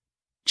my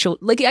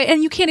children. Like,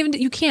 and you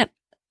can't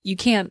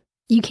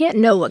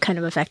know what kind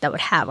of effect that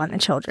would have on the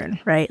children,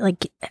 right?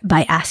 Like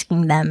by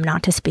asking them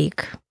not to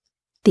speak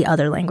the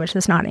other language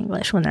that's not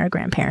English when their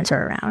grandparents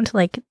are around.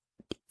 Like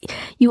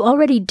you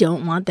already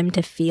don't want them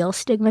to feel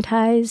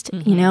stigmatized,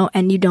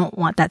 and you don't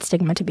want that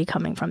stigma to be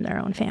coming from their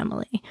own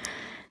family.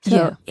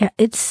 So yeah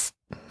it's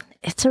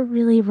a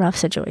really rough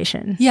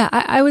situation. Yeah,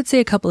 I would say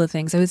a couple of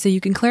things. I would say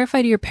you can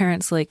clarify to your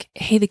parents, like,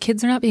 hey, the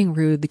kids are not being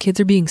rude. The kids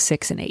are being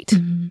 6 and 8.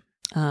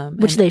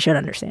 Which they should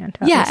understand.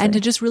 Obviously. Yeah, and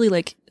to just really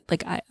like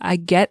I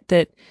get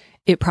that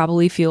it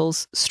probably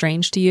feels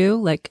strange to you.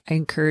 Like I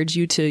encourage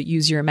you to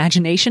use your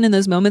imagination in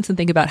those moments and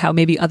think about how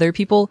maybe other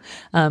people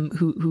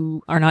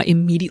who are not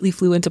immediately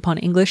fluent upon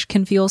English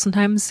can feel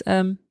sometimes.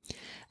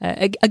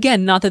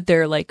 Again, not that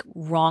they're like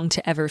wrong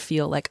to ever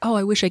feel like, oh,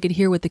 I wish I could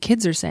hear what the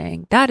kids are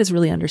saying. That is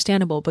really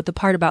understandable. But the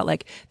part about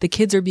like the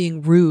kids are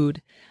being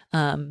rude,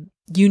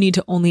 you need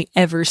to only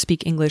ever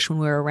speak English when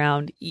we're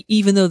around,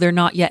 even though they're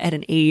not yet at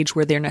an age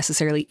where they're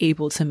necessarily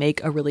able to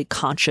make a really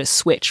conscious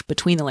switch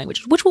between the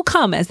languages, which will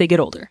come as they get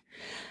older.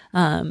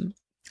 And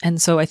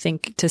so I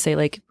think to say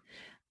like,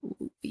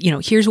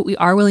 here's what we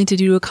are willing to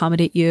do to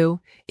accommodate you.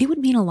 It would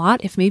mean a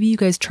lot if maybe you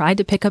guys tried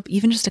to pick up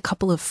even just a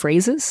couple of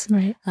phrases,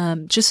 right?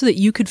 Just so that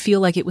you could feel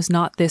like it was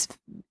not this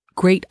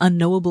great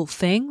unknowable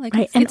thing. Like,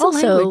 right. It's And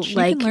also you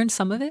like can learn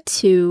some of it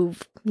to,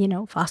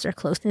 foster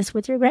closeness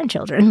with your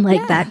grandchildren.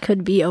 Like that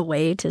could be a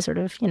way to sort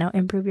of,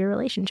 improve your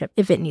relationship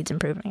if it needs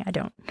improving. I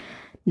don't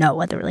know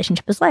what the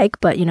relationship is like,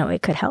 but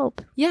it could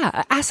help.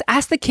 Yeah.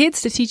 Ask the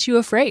kids to teach you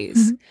a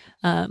phrase.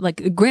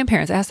 Like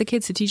grandparents, ask the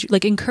kids to teach you,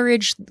 like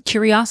encourage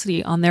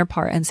curiosity on their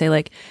part and say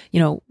like,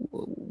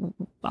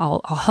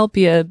 I'll help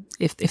you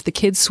if the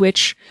kids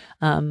switch.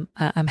 I'm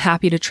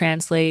happy to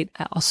translate.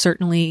 I'll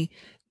certainly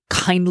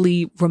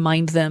kindly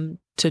remind them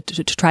to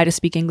try to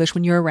speak English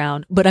when you're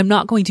around, but I'm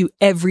not going to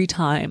every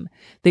time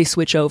they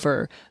switch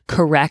over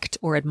correct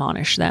or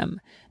admonish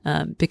them,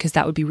 because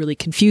that would be really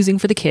confusing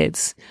for the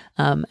kids,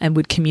 and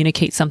would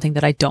communicate something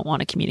that I don't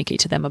want to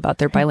communicate to them about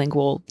their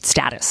bilingual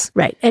status.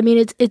 Right. I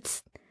mean,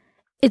 it's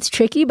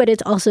tricky, but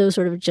it's also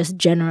sort of just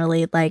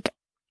generally like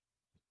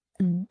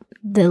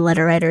the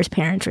letter writer's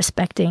parents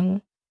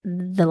respecting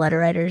the letter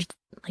writer's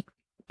like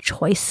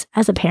choice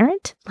as a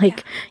parent.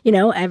 Like,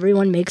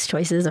 everyone makes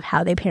choices of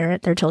how they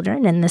parent their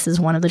children. And this is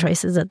one of the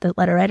choices that the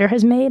letter writer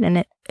has made. And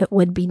it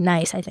would be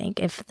nice, I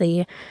think, if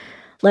the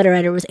letter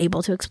writer was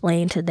able to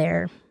explain to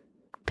their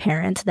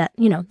parents that,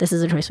 this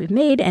is a choice we've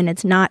made. And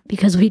it's not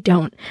because we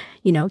don't,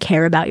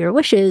 care about your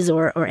wishes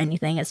or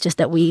anything. It's just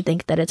that we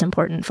think that it's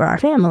important for our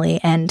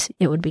family. And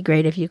it would be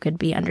great if you could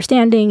be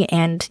understanding.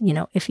 And,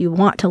 if you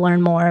want to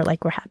learn more,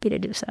 like we're happy to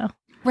do so.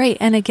 Right.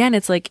 And again,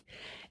 it's like,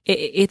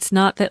 it's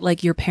not that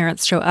like your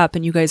parents show up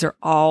and you guys are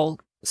all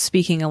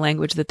speaking a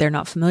language that they're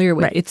not familiar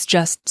with. Right. It's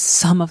just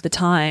some of the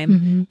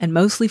time and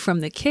mostly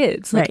from the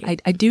kids. Like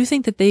right. I do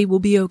think that they will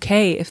be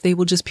okay if they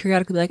will just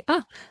periodically be like,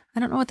 I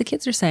don't know what the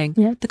kids are saying.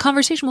 Yeah. The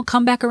conversation will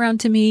come back around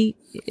to me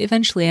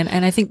eventually.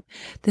 And I think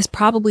this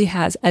probably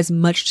has as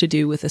much to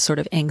do with a sort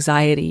of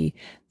anxiety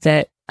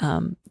that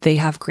they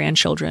have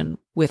grandchildren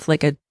with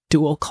like a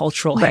dual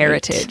cultural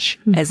heritage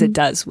as it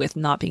does with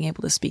not being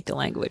able to speak the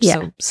language. Yeah.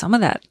 So some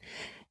of that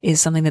is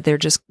something that they're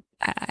just,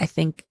 I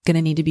think, going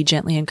to need to be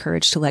gently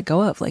encouraged to let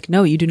go of. Like,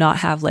 no, you do not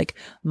have like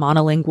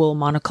monolingual,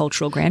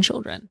 monocultural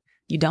grandchildren.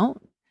 You don't.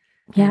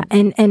 Yeah.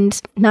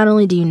 And not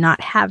only do you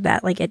not have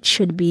that, like it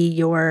should be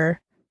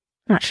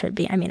not should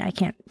be. I mean, I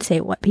can't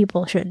say what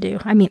people should do.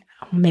 I mean,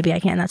 maybe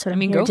I can. That's what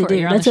I'm here to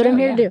do. That's what I'm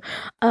here to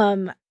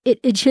do.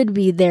 It should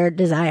be their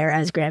desire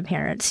as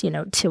grandparents,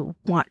 to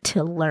want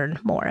to learn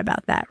more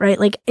about that, right?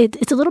 Like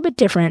it's a little bit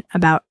different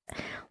about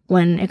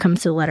when it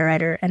comes to the letter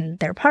writer and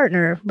their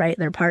partner, right?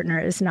 Their partner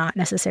is not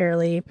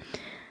necessarily,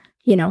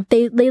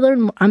 they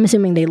learn, I'm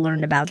assuming they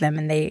learned about them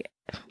and they,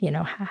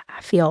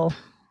 feel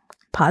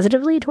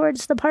positively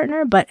towards the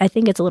partner, but I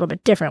think it's a little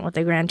bit different with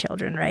the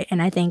grandchildren, right?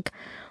 And I think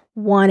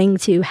wanting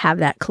to have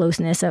that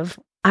closeness of,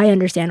 I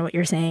understand what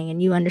you're saying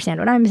and you understand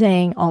what I'm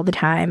saying all the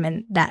time,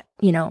 and that,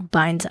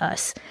 binds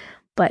us.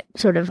 But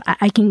sort of,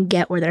 I can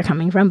get where they're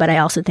coming from, but I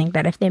also think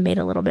that if they made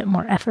a little bit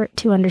more effort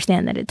to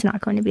understand that it's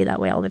not going to be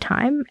that way all the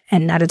time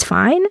and that it's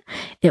fine,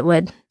 it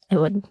would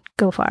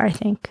go far, I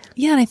think.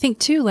 Yeah, and I think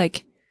too,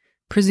 like,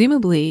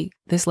 presumably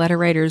this letter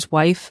writer's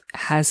wife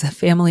has a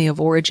family of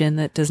origin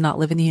that does not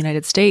live in the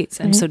United States.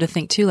 And so to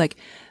think too, like,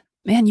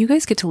 man, you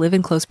guys get to live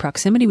in close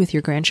proximity with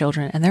your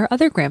grandchildren, and there are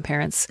other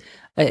grandparents,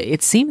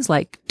 it seems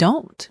like,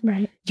 don't.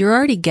 Right. You're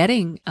already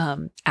getting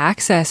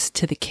access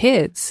to the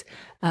kids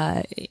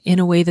in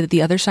a way that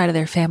the other side of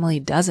their family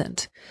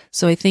doesn't.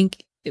 So I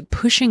think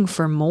pushing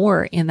for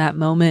more in that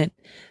moment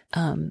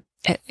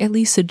at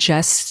least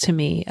suggests to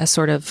me a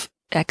sort of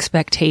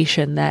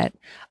expectation that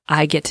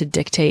I get to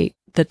dictate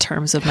the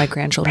terms of my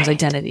grandchildren's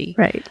identity.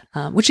 Right.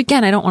 Which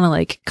again, I don't want to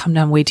like come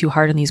down way too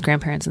hard on these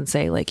grandparents and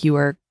say like you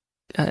are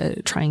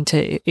trying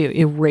to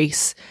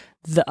erase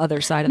the other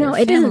side of their family.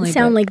 No, it doesn't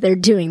sound like they're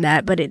doing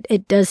that, but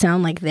it does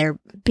sound like they're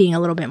being a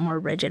little bit more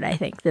rigid, I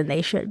think, than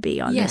they should be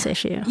on this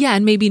issue. Yeah,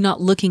 and maybe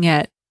not looking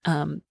at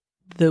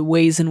the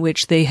ways in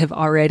which they have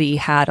already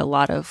had a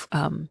lot of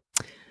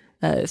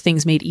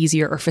things made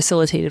easier or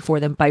facilitated for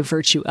them by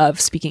virtue of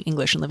speaking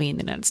English and living in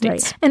the United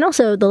States. Right. And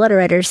also, the letter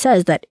writer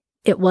says that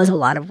it was a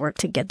lot of work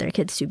to get their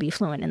kids to be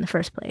fluent in the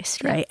first place,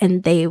 right? Yeah.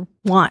 And they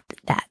want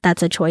that.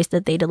 That's a choice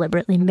that they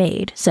deliberately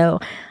made. So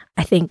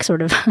I think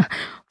sort of,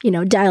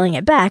 dialing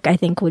it back, I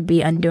think would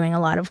be undoing a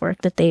lot of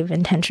work that they've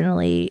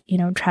intentionally,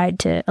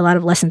 a lot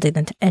of lessons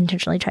they've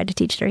intentionally tried to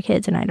teach their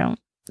kids. And I don't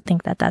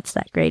think that that's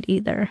that great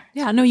either.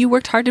 Yeah, no, you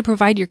worked hard to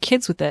provide your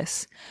kids with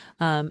this.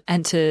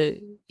 And to,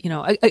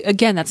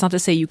 again, that's not to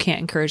say you can't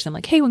encourage them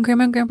like, hey, when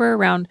grandma and grandpa are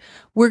around,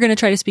 we're going to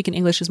try to speak in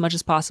English as much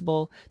as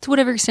possible. To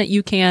whatever extent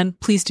you can,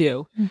 please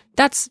do.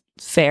 That's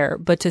fair.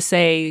 But to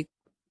say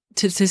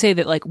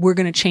that like we're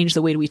going to change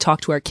the way we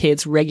talk to our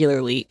kids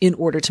regularly in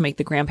order to make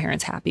the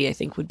grandparents happy, I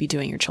think would be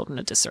doing your children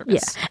a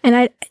disservice. Yeah.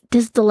 And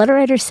does the letter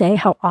writer say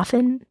how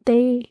often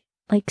they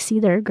like see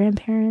their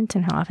grandparents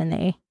and how often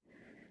they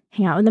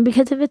hang out with them?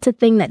 Because if it's a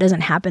thing that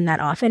doesn't happen that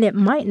often, it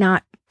might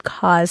not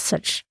cause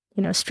such,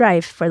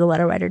 strife for the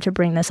letter writer to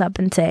bring this up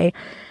and say,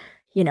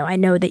 I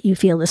know that you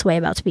feel this way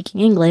about speaking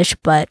English,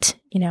 but,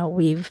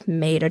 we've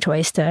made a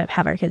choice to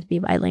have our kids be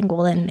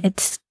bilingual, and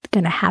it's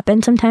going to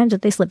happen sometimes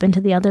that they slip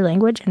into the other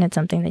language, and it's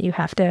something that you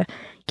have to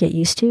get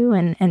used to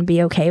and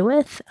be okay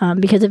with.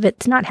 Because if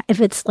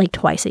it's like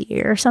twice a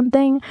year or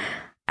something,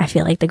 I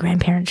feel like the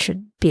grandparents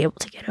should be able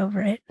to get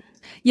over it.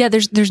 Yeah,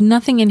 there's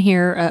nothing in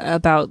here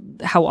about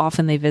how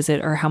often they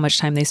visit or how much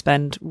time they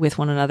spend with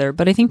one another.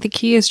 But I think the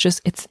key is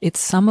just it's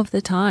some of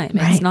the time.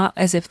 Right. It's not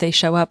as if they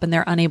show up and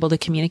they're unable to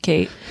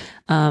communicate.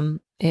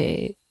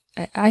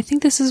 I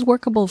think this is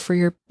workable for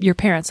your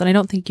parents, and I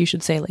don't think you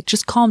should say like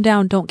just calm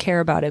down, don't care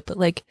about it, but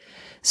like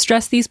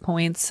stress these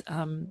points,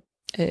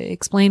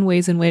 explain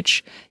ways in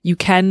which you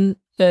can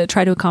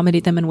try to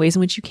accommodate them and ways in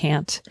which you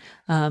can't,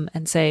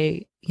 and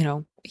say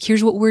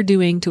here's what we're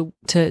doing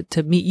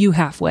to meet you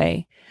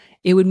halfway.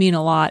 It would mean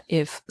a lot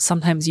if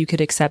sometimes you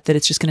could accept that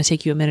it's just going to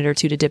take you a minute or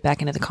two to dip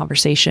back into the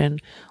conversation,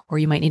 or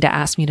you might need to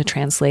ask me to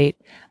translate,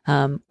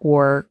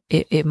 or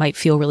it might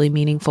feel really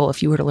meaningful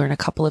if you were to learn a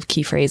couple of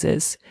key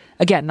phrases.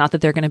 Again, not that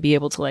they're going to be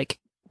able to like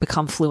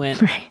become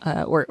fluent,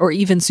 right, or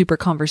even super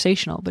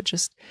conversational, but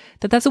just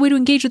that's a way to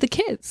engage with the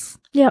kids.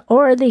 Yeah,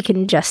 or they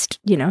can just,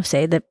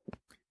 say that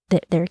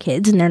they're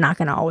kids and they're not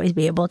going to always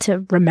be able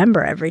to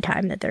remember every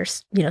time that they're,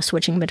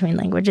 switching between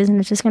languages, and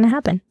it's just going to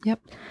happen.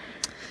 Yep.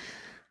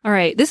 All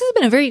right. This has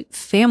been a very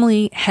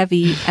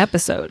family-heavy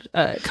episode,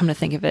 come to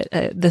think of it.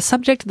 The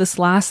subject of this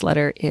last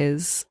letter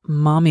is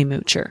Mommy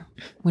Moocher,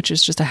 which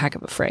is just a heck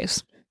of a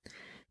phrase.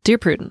 Dear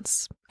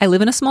Prudence, I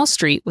live in a small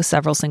street with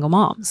several single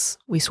moms.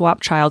 We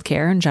swap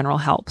childcare and general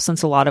help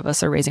since a lot of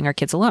us are raising our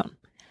kids alone.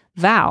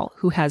 Val,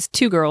 who has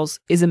 2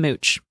 girls, is a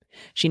mooch.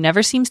 She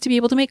never seems to be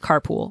able to make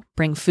carpool,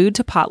 bring food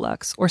to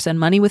potlucks, or send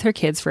money with her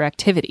kids for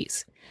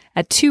activities.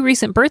 At 2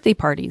 recent birthday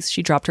parties,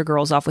 she dropped her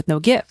girls off with no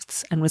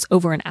gifts and was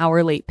over an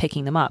hour late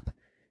picking them up.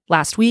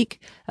 Last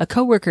week, a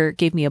coworker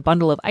gave me a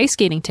bundle of ice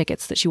skating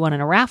tickets that she won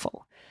in a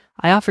raffle.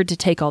 I offered to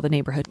take all the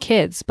neighborhood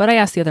kids, but I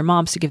asked the other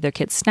moms to give their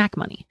kids snack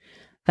money.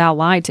 Val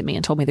lied to me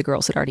and told me the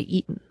girls had already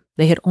eaten.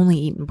 They had only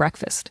eaten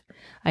breakfast.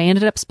 I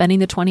ended up spending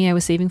the $20 I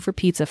was saving for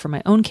pizza for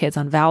my own kids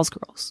on Val's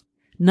girls.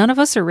 None of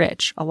us are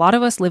rich. A lot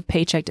of us live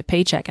paycheck to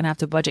paycheck and have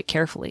to budget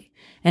carefully.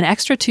 An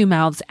extra 2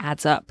 mouths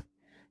adds up.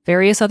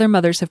 Various other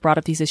mothers have brought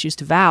up these issues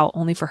to Val,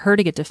 only for her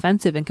to get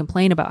defensive and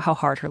complain about how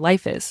hard her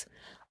life is.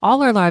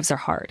 All our lives are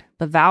hard,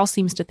 but Val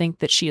seems to think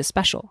that she is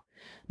special.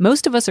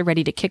 Most of us are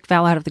ready to kick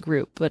Val out of the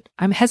group, but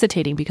I'm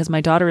hesitating because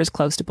my daughter is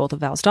close to both of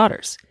Val's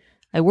daughters.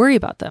 I worry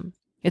about them.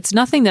 It's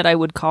nothing that I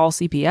would call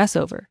CPS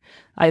over.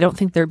 I don't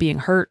think they're being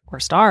hurt or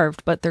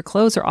starved, but their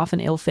clothes are often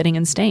ill-fitting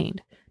and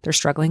stained. They're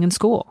struggling in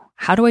school.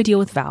 How do I deal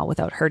with Val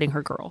without hurting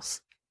her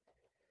girls?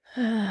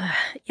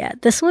 Yeah,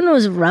 this one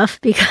was rough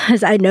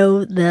because I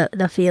know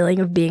the feeling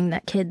of being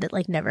that kid that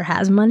like never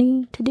has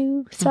money to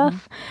do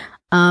stuff.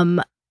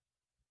 And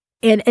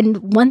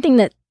one thing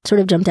that sort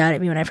of jumped out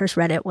at me when I first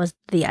read it was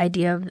the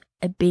idea of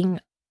it being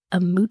a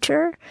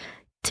moocher.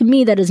 To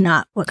me, that is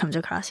not what comes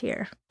across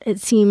here.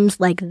 It seems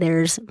like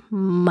there's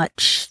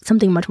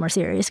something much more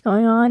serious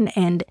going on,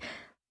 and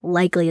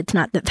likely it's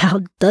not that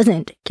Val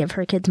doesn't give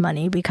her kids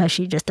money because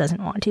she just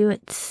doesn't want to.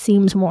 It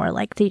seems more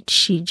like that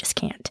she just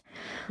can't.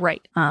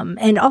 Right.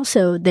 And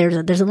also,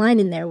 there's a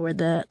line in there where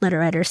the letter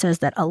writer says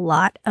that a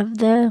lot of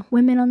the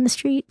women on the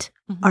street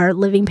are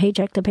living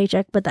paycheck to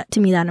paycheck, but that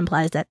to me that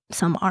implies that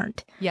some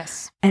aren't.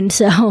 Yes. And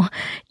so,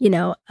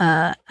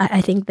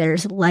 I think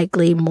there's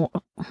likely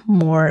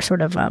more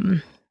sort of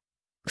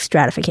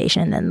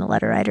stratification than the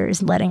letter writer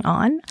is letting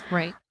on.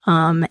 Right.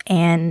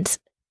 And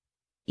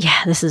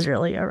yeah, this is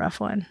really a rough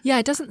one. Yeah,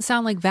 it doesn't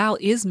sound like Val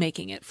is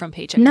making it from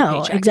paycheck to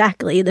No, paycheck.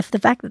 exactly. The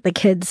fact that the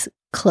kids'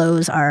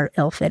 clothes are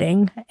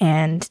ill-fitting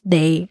and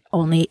they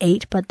only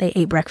ate, but they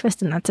ate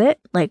breakfast and that's it.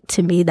 Like,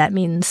 to me, that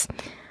means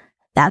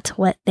that's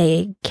what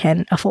they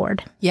can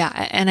afford. Yeah,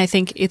 and I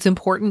think it's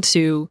important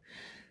to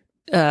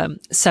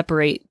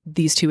separate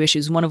these two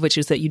issues, one of which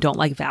is that you don't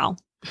like Val.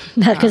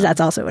 Because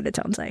that's also what it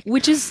sounds like.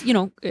 Which is,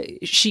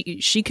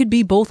 she could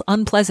be both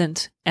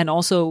unpleasant and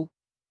also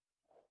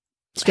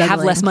have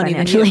less money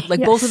than you.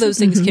 Like, yes. Both of those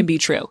things can be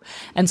true.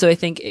 And so I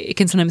think it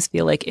can sometimes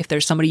feel like if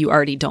there's somebody you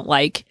already don't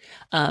like,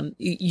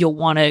 you'll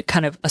want to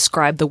kind of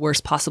ascribe the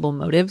worst possible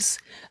motives.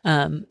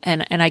 And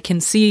I can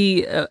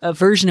see a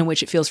version in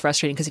which it feels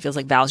frustrating because it feels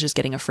like Val's just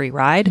getting a free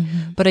ride.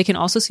 But I can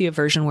also see a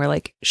version where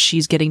like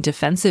she's getting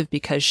defensive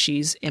because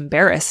she's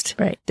embarrassed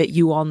that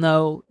you all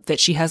know that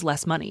she has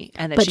less money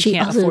and that she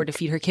can't afford to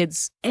feed her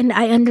kids. And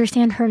I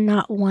understand her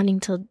not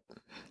wanting to,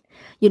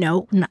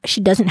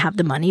 she doesn't have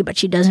the money, but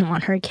she doesn't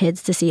want her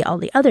kids to see all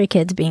the other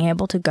kids being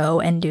able to go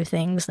and do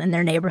things in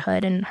their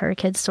neighborhood and her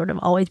kids sort of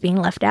always being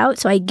left out.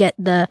 So I get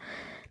the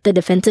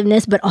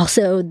defensiveness, but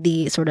also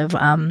the sort of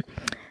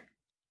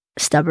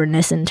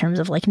stubbornness in terms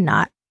of like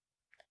not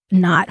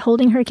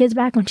holding her kids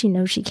back when she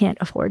knows she can't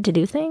afford to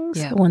do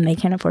things, when they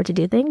can't afford to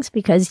do things,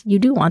 because you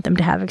do want them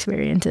to have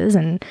experiences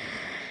and,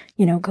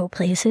 go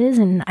places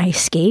and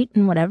ice skate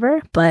and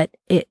whatever. But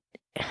it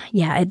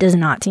does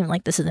not seem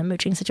like this is a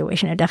mooching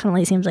situation. It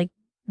definitely seems like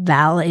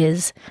Val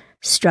is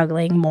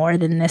struggling more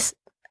than this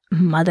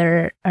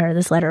mother or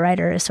this letter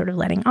writer is sort of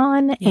letting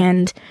on. Yeah.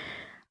 And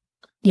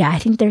I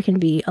think there can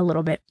be a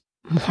little bit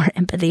more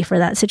empathy for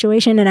that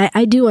situation. And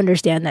I do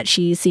understand that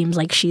she seems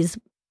like she's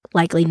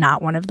likely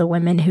not one of the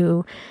women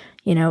who,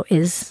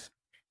 is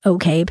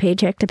okay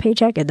paycheck to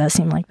paycheck. It does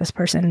seem like this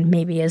person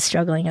maybe is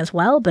struggling as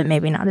well, but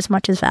maybe not as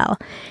much as Val.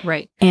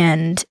 Right.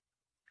 And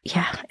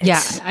yeah.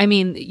 I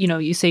mean,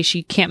 you say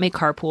she can't make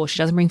carpool, she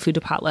doesn't bring food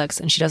to potlucks,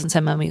 and she doesn't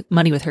send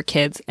money with her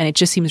kids. And it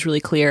just seems really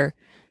clear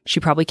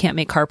she probably can't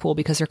make carpool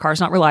because her car's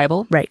not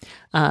reliable. Right.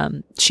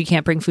 She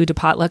can't bring food to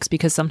potlucks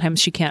because sometimes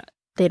she can't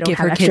give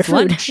her kids food.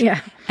 lunch. Yeah.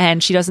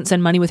 And she doesn't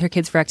send money with her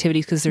kids for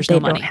activities because there's no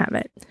money. They don't have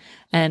it.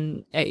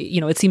 And,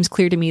 it seems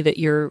clear to me that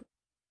your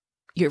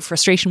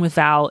frustration with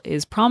Val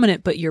is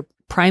prominent, but your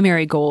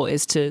primary goal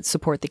is to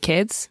support the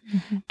kids.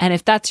 And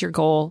if that's your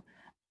goal,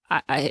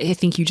 I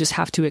think you just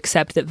have to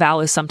accept that Val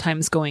is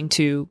sometimes going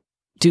to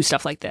do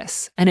stuff like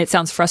this. And it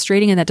sounds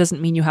frustrating, and that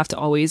doesn't mean you have to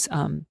always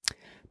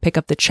pick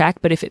up the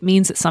check. But if it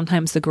means that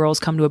sometimes the girls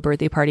come to a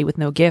birthday party with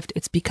no gift,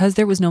 it's because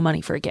there was no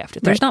money for a gift.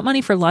 If there's not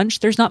money for lunch,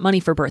 there's not money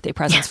for birthday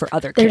presents for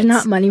other kids. There's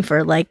not money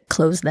for like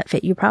clothes that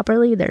fit you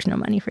properly. There's no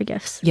money for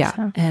gifts. Yeah.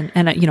 So. And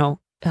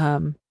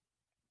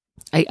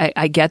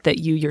I get that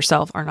you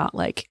yourself are not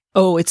like,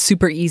 oh, it's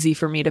super easy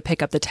for me to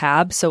pick up the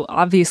tab. So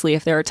obviously,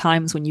 if there are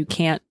times when you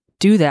can't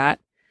do that,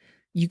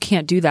 you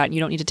can't do that. And you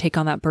don't need to take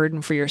on that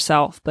burden for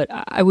yourself. But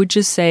I would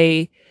just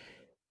say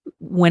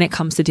when it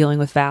comes to dealing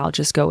with Val,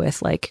 just go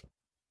with like,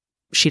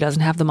 she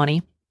doesn't have the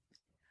money.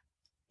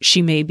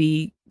 She may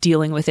be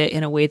dealing with it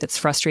in a way that's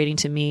frustrating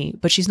to me,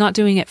 but she's not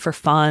doing it for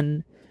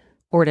fun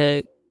or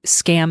to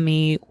scam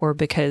me or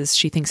because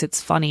she thinks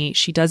it's funny.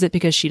 She does it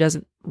because she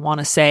doesn't want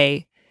to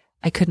say,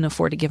 I couldn't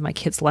afford to give my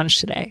kids lunch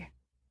today.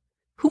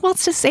 Who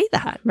wants to say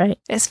that? Right.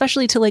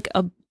 Especially to like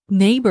a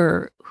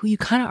neighbor who you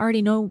kind of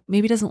already know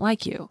maybe doesn't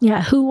like you.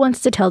 Yeah. Who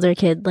wants to tell their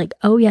kid like,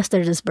 oh yes,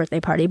 there's this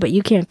birthday party, but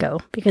you can't go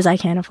because I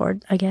can't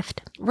afford a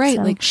gift. Right.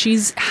 So. Like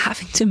she's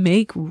having to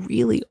make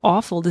really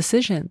awful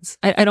decisions.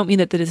 I don't mean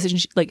that the decision,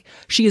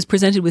 she is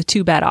presented with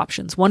two bad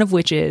options. One of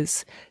which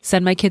is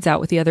send my kids out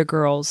with the other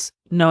girls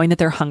knowing that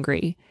they're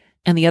hungry.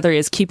 And the other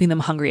is keeping them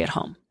hungry at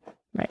home.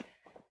 Right.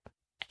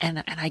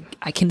 And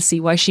I can see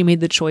why she made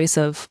the choice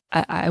of,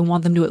 I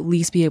want them to at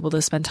least be able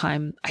to spend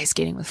time ice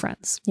skating with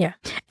friends. Yeah.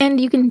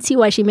 And you can see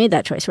why she made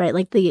that choice, right?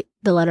 Like the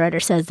letter writer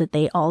says that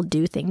they all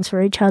do things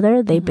for each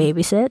other. They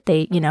babysit.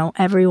 They,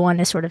 everyone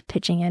is sort of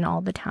pitching in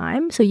all the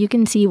time. So you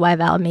can see why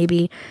Val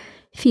maybe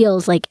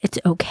feels like it's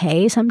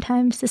okay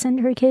sometimes to send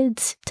her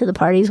kids to the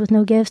parties with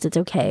no gifts. It's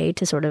okay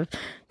to sort of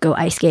go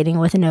ice skating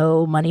with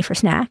no money for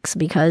snacks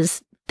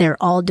because they're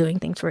all doing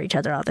things for each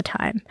other all the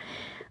time.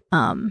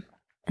 And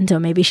so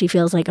maybe she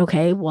feels like,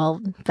 okay,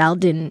 well, Val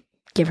didn't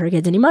give her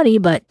kids any money,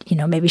 but,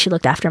 maybe she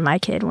looked after my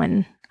kid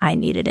when I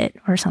needed it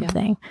or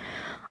something.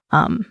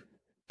 Yeah.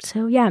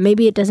 So yeah,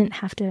 maybe it doesn't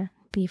have to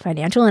be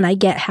financial. And I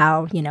get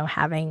how,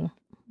 having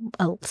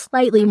a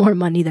slightly more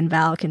money than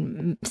Val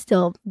can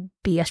still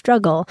be a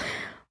struggle.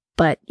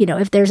 But,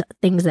 if there's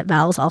things that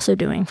Val's also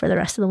doing for the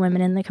rest of the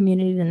women in the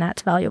community, then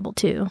that's valuable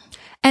too.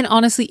 And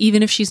honestly,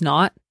 even if she's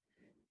not,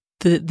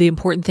 the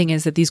important thing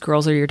is that these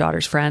girls are your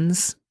daughter's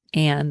friends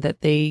and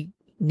that they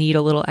need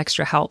a little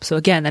extra help. So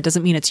again, that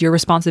doesn't mean it's your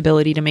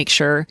responsibility to make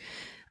sure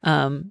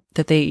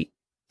that they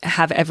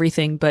have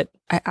everything. But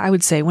I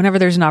would say whenever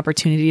there's an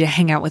opportunity to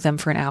hang out with them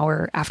for an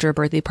hour after a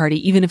birthday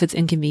party, even if it's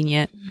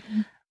inconvenient,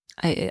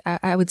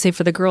 I would say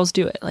for the girls,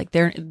 do it. Like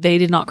they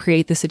did not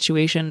create the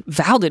situation.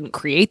 Val didn't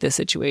create this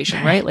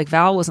situation, right? Like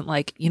Val wasn't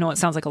like, it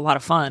sounds like a lot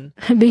of fun.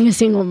 Being a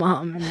single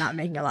mom and not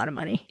making a lot of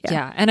money.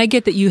 Yeah. And I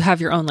get that you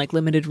have your own like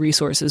limited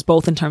resources,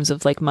 both in terms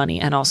of like money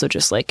and also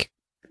just like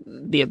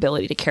the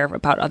ability to care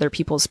about other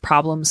people's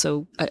problems.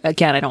 So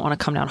again, I don't want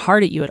to come down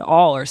hard at you at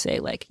all or say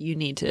like, you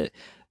need to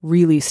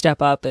really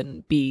step up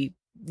and be,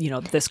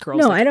 this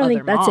girl's No, like I don't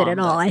think mom, that's it at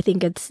all. I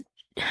think it's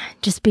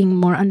just being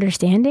more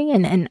understanding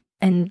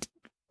and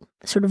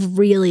sort of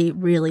really,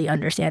 really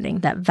understanding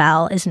that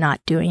Val is not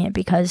doing it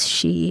because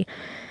she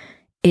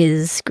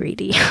is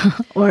greedy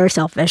or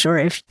selfish,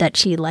 or that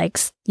she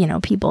likes,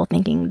 people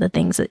thinking the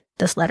things that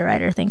this letter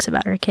writer thinks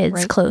about her kids'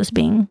 right. clothes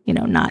being,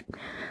 not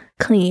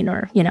clean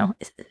or,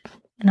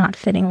 not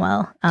fitting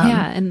well.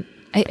 Yeah. And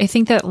I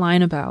think that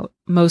line about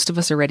most of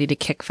us are ready to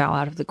kick Val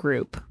out of the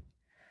group,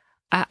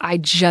 I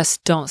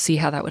just don't see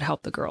how that would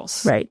help the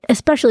girls. Right.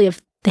 Especially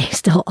if they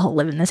still all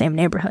live in the same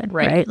neighborhood,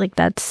 right? Like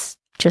that's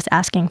just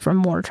asking for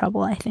more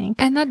trouble, I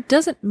think. And that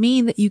doesn't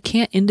mean that you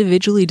can't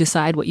individually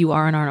decide what you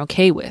are and aren't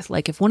okay with.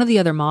 Like if one of the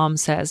other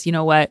moms says, you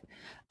know what,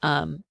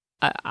 I'm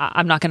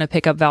not going to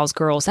pick up Val's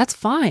girls, that's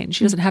fine.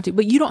 She doesn't have to,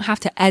 but you don't have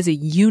to as a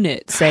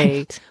unit say,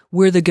 right.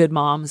 We're the good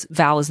moms,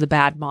 Val is the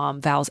bad mom,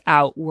 Val's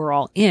out, we're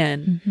all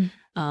in.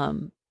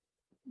 Mm-hmm.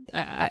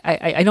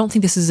 I don't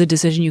think this is a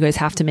decision you guys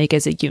have to make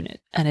as a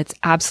unit. And it's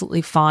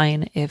absolutely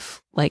fine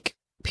if like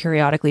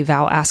periodically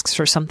Val asks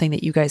for something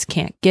that you guys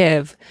can't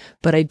give,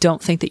 but I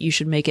don't think that you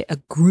should make it a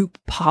group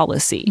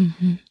policy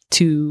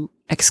to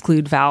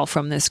exclude Val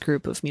from this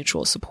group of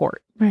mutual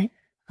support. Right.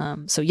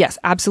 So yes,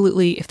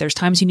 absolutely. If there's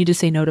times you need to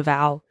say no to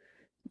Val,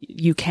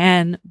 you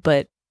can,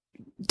 but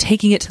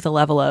taking it to the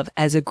level of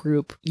as a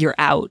group, you're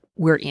out,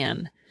 we're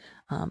in,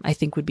 I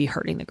think would be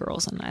hurting the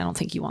girls. And I don't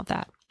think you want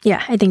that.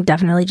 Yeah, I think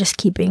definitely just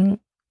keeping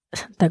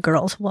the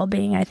girls'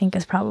 well-being, I think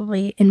is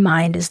probably in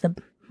mind is the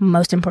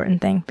most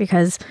important thing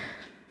because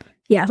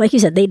yeah, like you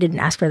said, they didn't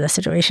ask for the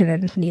situation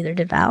and neither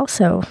did Val.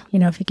 So,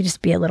 if you could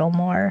just be a little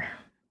more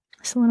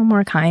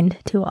kind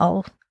to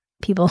all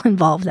people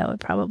involved, that would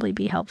probably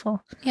be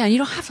helpful. Yeah. You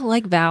don't have to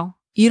like Val.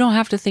 You don't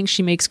have to think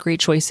she makes great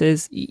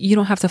choices. You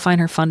don't have to find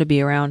her fun to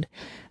be around,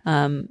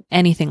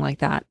 anything like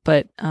that.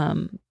 But,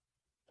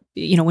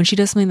 when she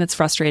does something that's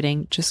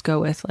frustrating, just go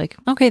with like,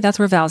 okay, that's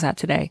where Val's at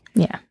today.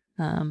 Yeah.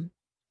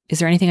 Is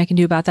there anything I can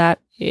do about that?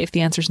 If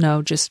the answer is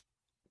no, just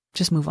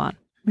move on.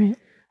 Right.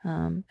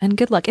 And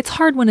good luck. It's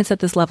hard when it's at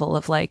this level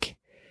of like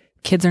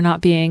kids are not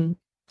being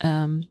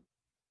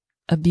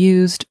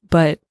abused,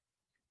 but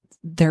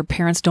their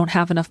parents don't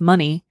have enough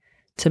money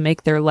to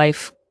make their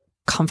life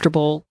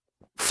comfortable,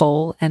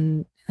 full,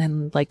 and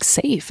like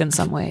safe in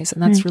some ways.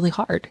 And that's really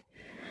hard.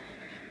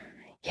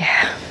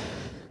 Yeah.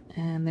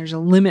 And there's a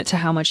limit to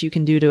how much you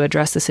can do to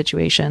address the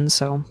situation.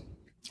 So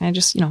I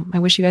just, I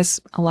wish you guys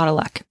a lot of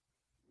luck.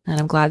 And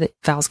I'm glad that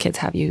Val's kids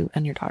have you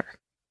and your daughter.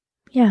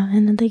 Yeah.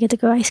 And then they get to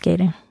go ice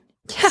skating.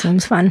 Yeah.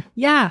 Seems fun.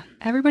 Yeah.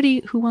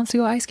 Everybody who wants to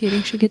go ice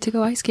skating should get to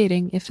go ice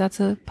skating if that's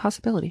a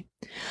possibility.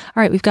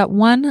 All right. We've got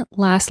one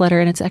last letter,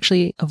 and it's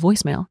actually a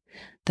voicemail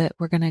that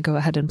we're going to go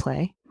ahead and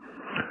play.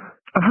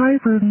 Hi,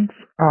 Prudence.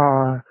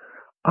 I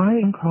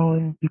am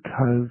calling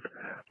because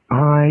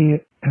I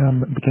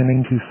am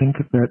beginning to think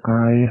that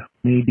I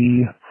may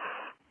be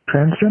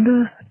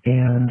transgender,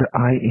 and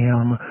I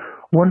am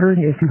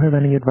wondering if you have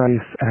any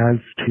advice as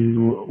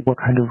to what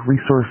kind of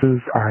resources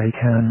I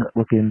can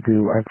look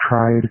into. I've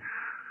tried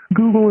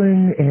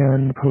Googling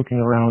and poking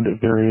around at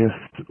various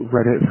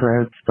Reddit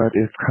threads, but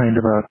it's kind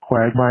of a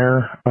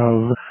quagmire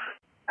of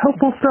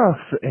helpful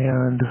stuff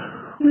and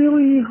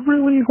really,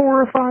 really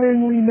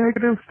horrifyingly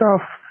negative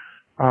stuff.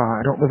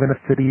 I don't live in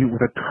a city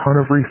with a ton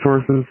of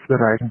resources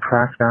that I can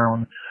track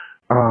down.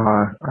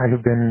 I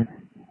have been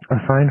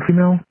assigned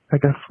female, I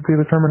guess would be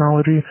the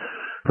terminology,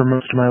 for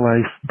most of my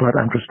life, but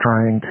I'm just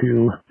trying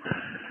to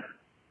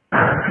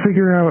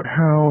figure out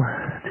how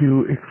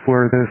to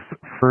explore this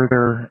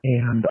further,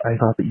 and I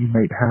thought that you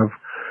might have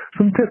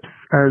some tips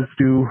as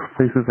to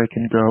places I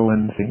can go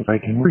and things I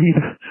can read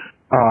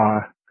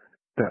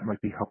that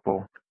might be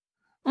helpful.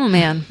 Oh,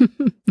 man.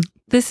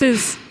 This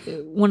is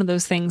one of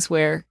those things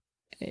where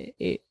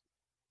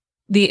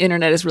the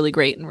internet is really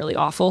great and really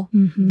awful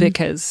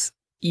because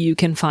you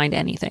can find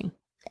anything.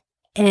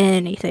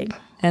 Anything.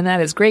 And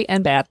that is great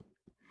and bad.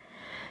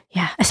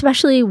 Yeah,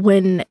 especially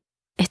when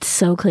it's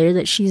so clear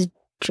that she's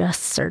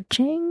just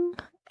searching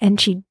and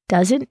she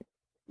doesn't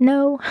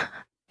know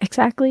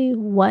exactly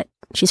what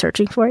she's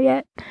searching for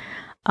yet.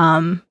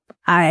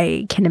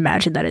 I can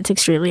imagine that it's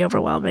extremely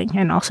overwhelming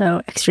and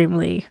also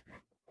extremely,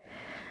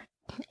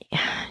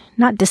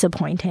 not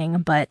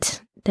disappointing,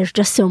 but there's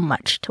just so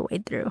much to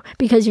wade through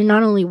because you're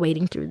not only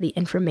wading through the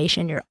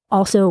information, you're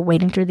also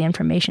wading through the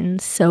information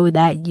so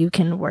that you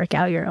can work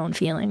out your own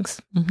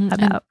feelings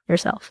about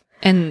yourself.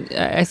 And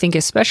I think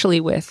especially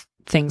with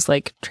things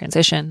like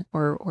transition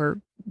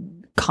or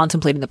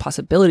contemplating the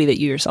possibility that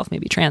you yourself may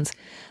be trans,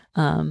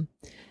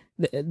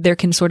 there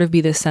can sort of be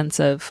this sense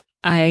of,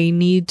 I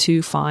need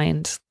to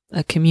find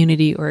a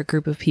community or a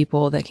group of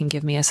people that can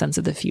give me a sense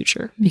of the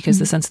future, because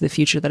the sense of the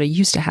future that I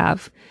used to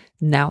have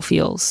now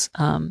feels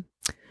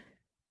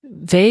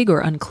vague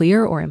or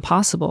unclear or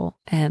impossible.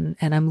 And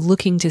I'm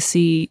looking to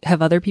see,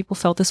 have other people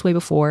felt this way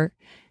before?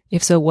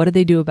 If so, what did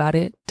they do about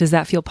it? Does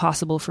that feel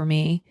possible for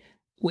me?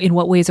 In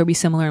what ways are we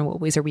similar? In what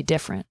ways are we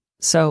different?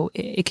 So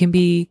it can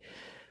be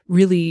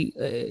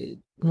really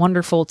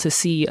wonderful to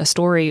see a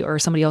story or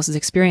somebody else's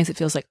experience. It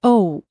feels like,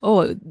 oh,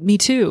 me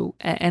too.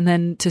 And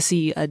then to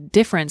see a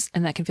difference,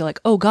 and that can feel like,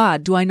 oh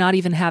God, do I not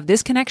even have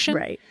this connection?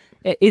 Right.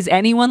 Is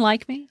anyone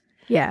like me?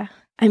 Yeah.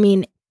 I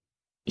mean,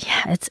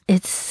 yeah,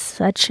 it's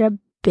such a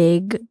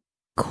big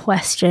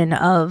question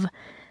of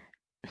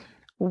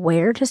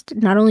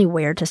not only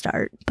where to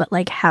start, but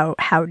like how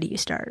do you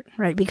start,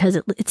 right? Because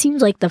it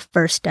seems like the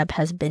first step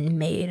has been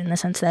made in the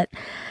sense that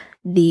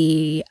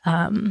the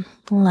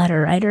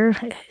letter writer,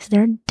 is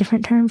there a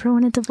different term for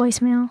when it's a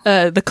voicemail?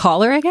 The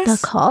caller, I guess.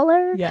 The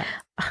caller? Yeah.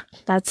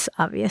 That's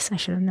obvious. I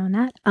should have known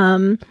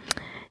that.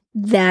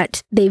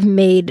 That they've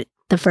made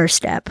the first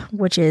step,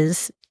 which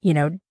is,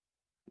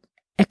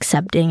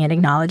 accepting and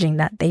acknowledging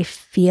that they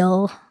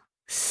feel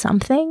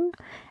something,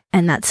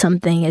 and that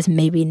something is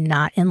maybe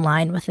not in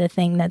line with the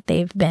thing that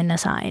they've been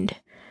assigned,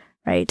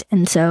 right?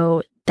 And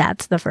so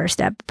that's the first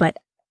step. But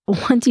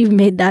once you've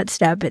made that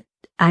step,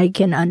 I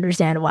can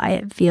understand why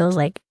it feels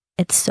like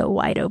it's so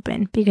wide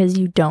open, because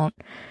you don't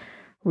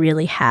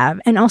really have,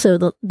 and also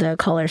the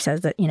caller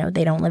says that,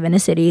 they don't live in a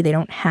city, they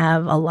don't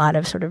have a lot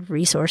of sort of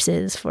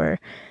resources for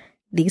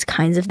these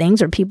kinds of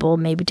things, or people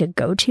maybe to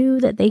go to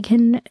that they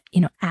can,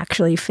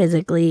 actually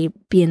physically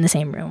be in the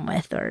same room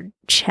with or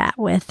chat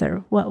with or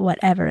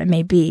whatever it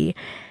may be.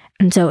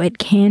 And so it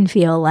can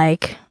feel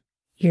like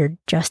you're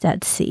just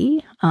at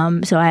sea.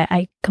 So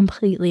I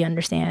completely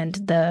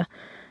understand the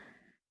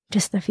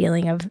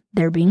feeling of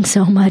there being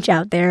so much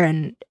out there,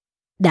 and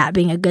that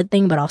being a good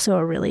thing, but also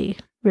a really,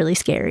 really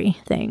scary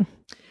thing.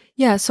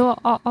 Yeah. So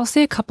I'll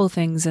say a couple of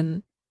things.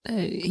 And,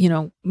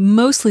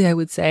 mostly I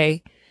would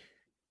say,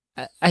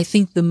 I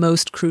think the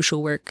most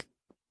crucial work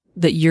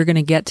that you're going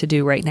to get to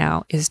do right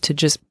now is to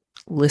just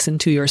listen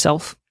to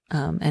yourself,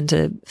 and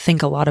to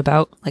think a lot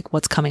about like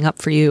what's coming up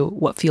for you,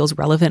 what feels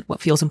relevant, what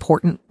feels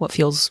important, what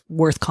feels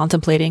worth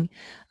contemplating.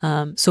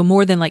 So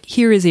more than like,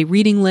 here is a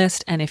reading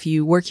list, and if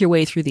you work your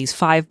way through these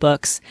 5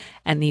 books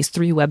and these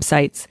 3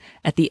 websites,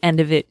 at the end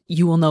of it,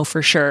 you will know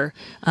for sure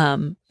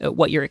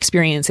what your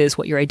experience is,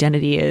 what your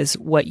identity is,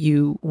 what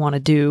you want to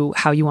do,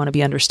 how you want to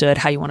be understood,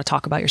 how you want to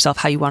talk about yourself,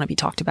 how you want to be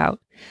talked about.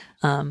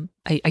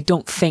 I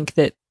don't think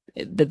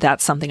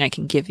that's something I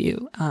can give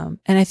you. And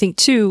I think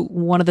too,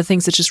 one of the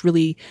things that's just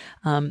really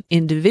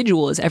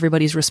individual is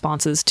everybody's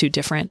responses to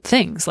different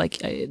things.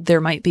 Like there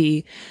might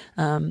be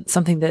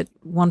something that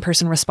one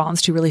person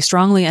responds to really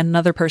strongly, and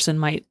another person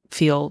might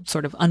feel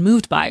sort of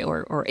unmoved by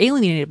or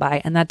alienated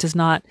by. And that does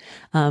not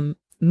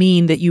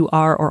mean that you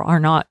are or are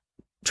not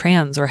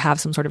trans or have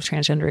some sort of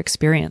transgender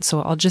experience.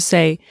 So I'll just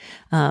say,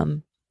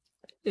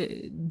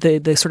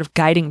 the sort of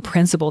guiding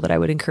principle that I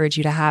would encourage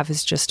you to have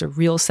is just a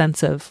real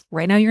sense of,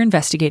 right now you're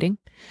investigating,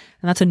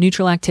 and that's a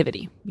neutral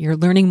activity. You're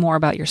learning more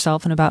about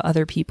yourself and about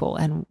other people,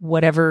 and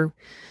whatever,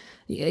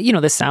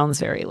 this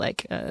sounds very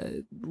like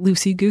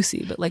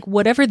loosey-goosey, but like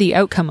whatever the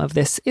outcome of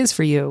this is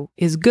for you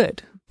is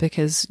good,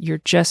 because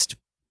you're just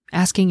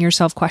asking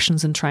yourself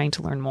questions and trying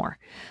to learn more.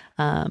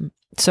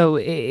 So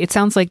it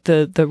sounds like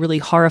the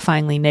really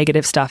horrifyingly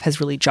negative stuff has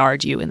really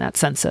jarred you in that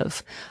sense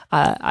of,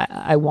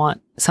 I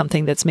want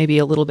something that's maybe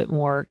a little bit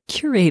more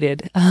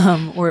curated,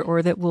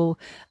 or that will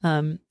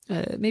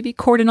maybe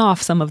cordon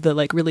off some of the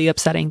like really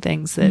upsetting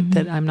things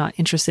that I'm not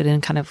interested in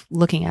kind of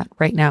looking at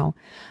right now.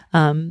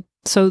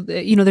 So,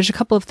 there's a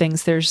couple of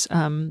things. There's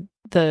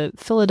the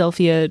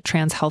Philadelphia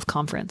Trans Health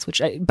Conference,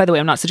 which, by the way,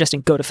 I'm not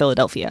suggesting go to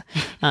Philadelphia.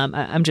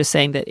 I'm just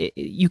saying that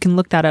you can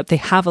look that up. They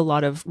have a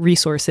lot of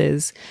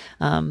resources,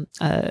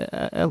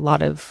 a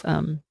lot of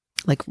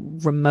like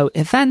remote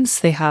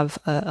events. They have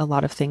a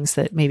lot of things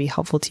that may be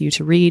helpful to you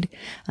to read.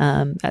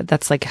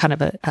 That's like kind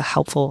of a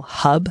helpful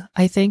hub,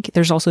 I think.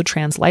 There's also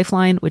Trans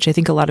Lifeline, which I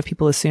think a lot of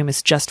people assume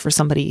is just for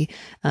somebody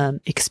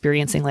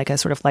experiencing like a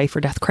sort of life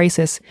or death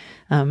crisis.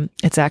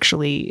 It's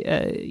actually,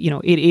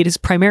 it is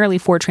primarily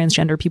for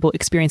transgender people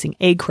experiencing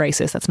a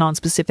crisis that's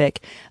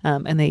non-specific.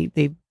 And they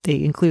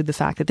include the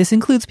fact that this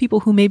includes people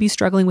who may be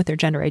struggling with their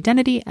gender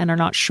identity and are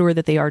not sure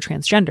that they are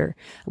transgender.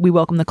 We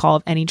welcome the call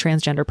of any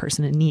transgender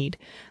person in need.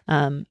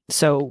 And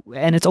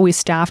it's always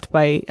staffed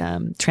by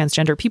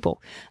transgender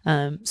people.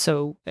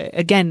 So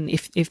again,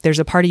 if there's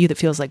a part of you that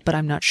feels like, but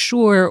I'm not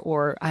sure,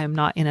 or I'm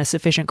not in a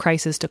sufficient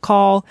crisis to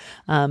call,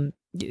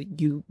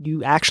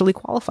 you actually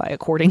qualify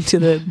according to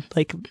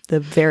the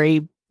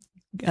very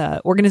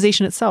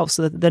organization itself.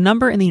 So the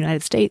number in the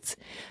United States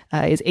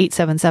is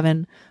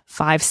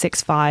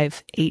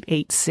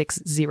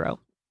 877-565-8860.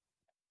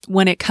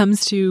 When it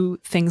comes to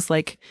things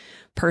like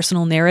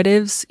personal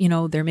narratives,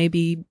 there may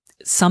be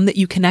some that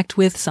you connect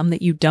with, some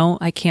that you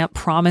don't. I can't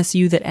promise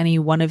you that any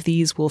one of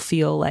these will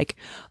feel like,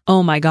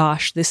 oh my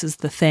gosh, this is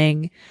the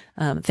thing.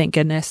 Thank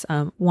goodness.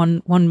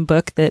 One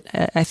book that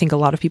I think a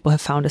lot of people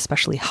have found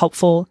especially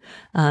helpful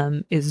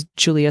is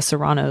Julia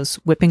Serrano's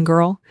Whipping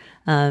Girl,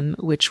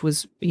 which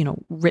was,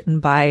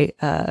 written by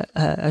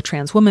a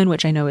trans woman,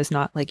 which I know is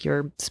not like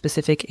your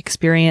specific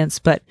experience,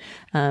 but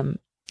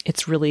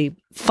it's really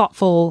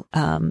thoughtful,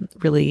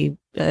 really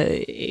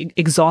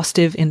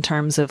exhaustive in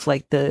terms of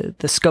like the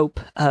scope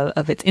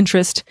of its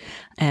interest,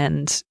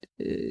 and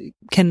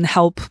can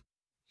help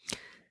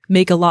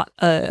make a lot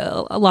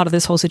of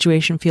this whole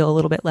situation feel a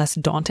little bit less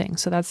daunting.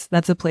 So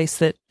that's a place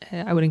that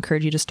I would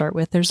encourage you to start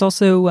with. There's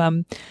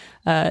also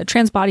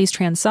Trans Bodies,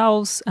 Trans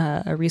Selves,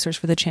 a resource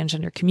for the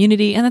transgender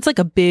community, and that's like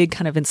a big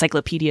kind of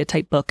encyclopedia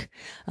type book.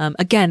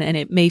 Again, and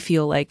it may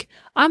feel like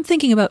I'm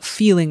thinking about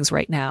feelings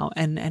right now,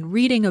 and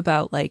reading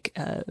about like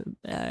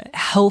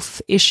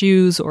health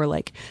issues or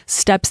like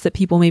steps that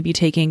people may be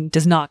taking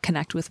does not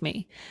connect with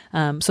me.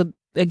 So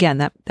again,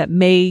 that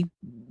may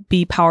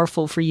be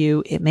powerful for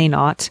you. It may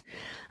not.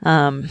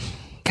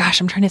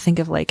 Gosh, I'm trying to think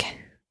of like,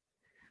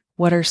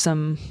 what are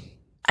some...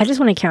 I just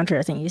want to counter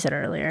a thing you said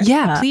earlier.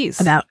 Yeah,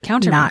 please. About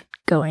counter not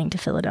going to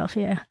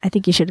Philadelphia. I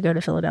think you should go to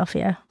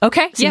Philadelphia.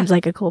 Okay, Seems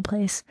like a cool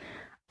place.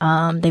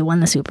 They won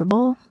the Super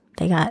Bowl.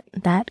 They got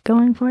that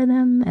going for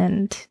them.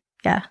 And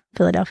yeah,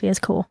 Philadelphia is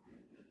cool.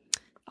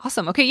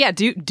 Awesome. Okay, yeah,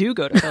 do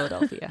go to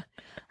Philadelphia.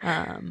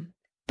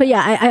 But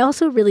yeah, I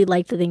also really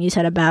like the thing you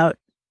said about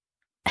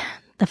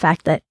the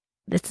fact that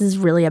this is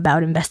really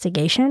about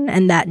investigation,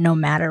 and that no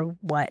matter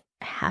what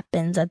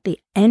happens at the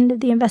end of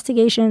the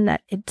investigation,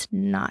 that it's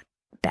not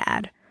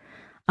bad.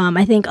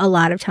 I think a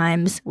lot of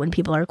times when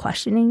people are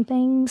questioning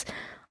things,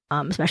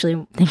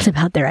 especially things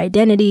about their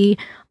identity,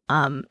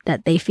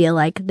 that they feel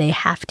like they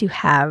have to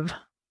have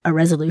a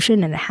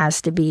resolution, and it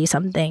has to be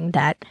something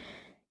that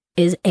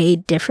is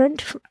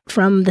different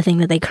from the thing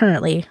that they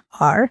currently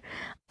are,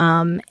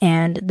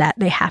 and that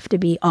they have to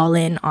be all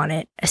in on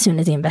it as soon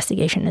as the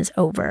investigation is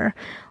over,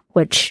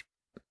 which,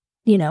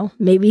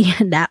 maybe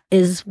that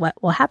is what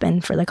will happen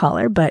for the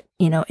caller, but,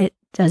 it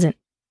doesn't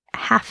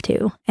have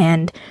to.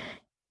 And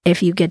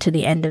if you get to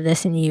the end of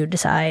this and you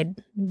decide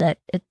that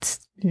it's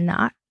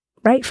not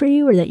right for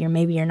you, or that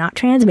you're not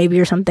trans, maybe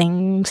you're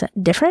something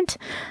different,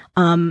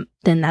 then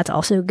that's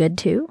also good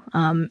too.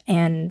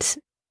 And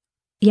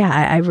yeah,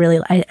 I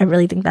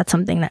really think that's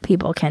something that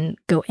people can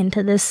go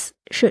into this,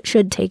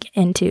 should take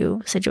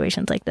into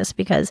situations like this,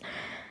 because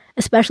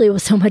especially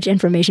with so much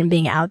information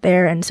being out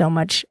there and so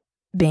much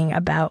being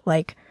about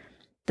like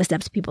the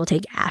steps people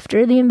take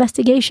after the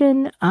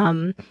investigation,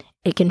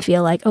 it can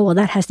feel like, oh, well,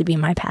 that has to be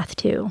my path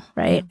too,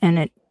 right? And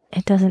it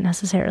doesn't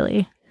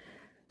necessarily.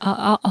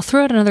 I'll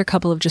throw out another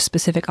couple of just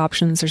specific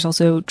options. There's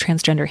also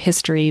Transgender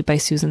History by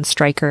Susan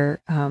Stryker,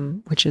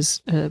 which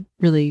is a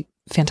really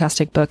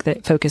fantastic book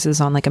that focuses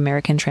on like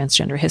American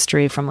transgender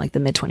history from like the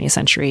mid 20th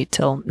century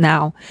till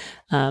now,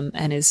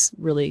 and is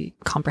really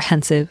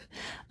comprehensive.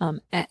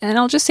 And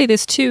I'll just say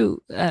this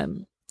too.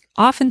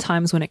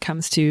 Oftentimes when it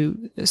comes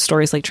to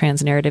stories like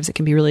trans narratives, it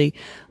can be really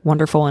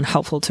wonderful and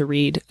helpful to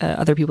read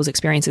other people's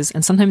experiences.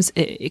 And sometimes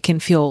it can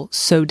feel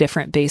so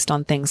different based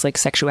on things like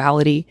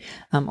sexuality,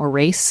 or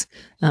race,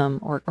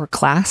 or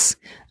class,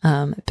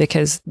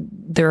 because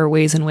there are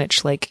ways in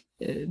which like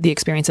the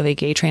experience of a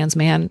gay trans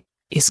man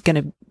is going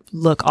to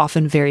look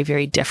often very,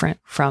 very different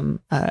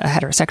from a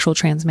heterosexual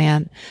trans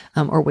man,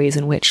 or ways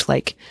in which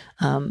like,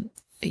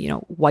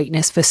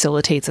 whiteness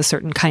facilitates a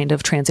certain kind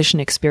of transition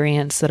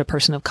experience that a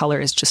person of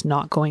color is just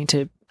not going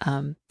to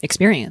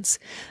experience.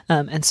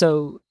 And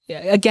so,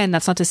 again,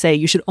 that's not to say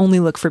you should only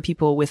look for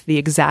people with the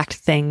exact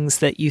things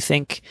that you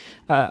think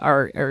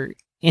are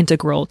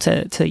integral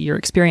to your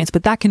experience,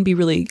 but that can be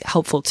really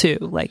helpful too.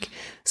 Like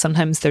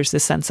sometimes there's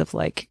this sense of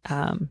like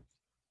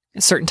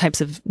certain types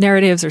of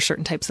narratives or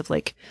certain types of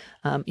like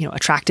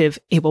attractive,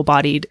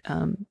 able-bodied,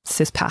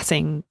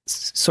 cis-passing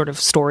sort of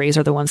stories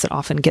are the ones that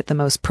often get the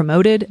most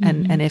promoted.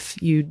 Mm-hmm. And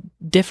if you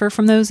differ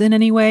from those in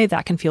any way,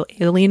 that can feel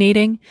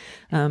alienating.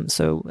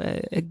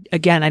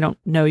 Again, I don't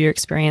know your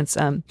experience.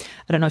 I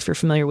don't know if you're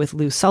familiar with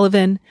Lou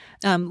Sullivan.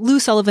 Lou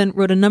Sullivan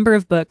wrote a number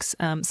of books,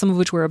 some of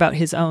which were about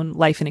his own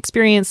life and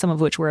experience, some of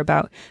which were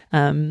about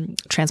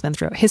trans men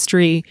throughout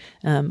history.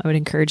 I would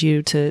encourage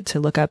you to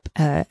look up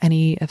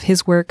any of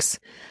his works.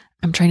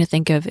 I'm trying to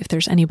think of if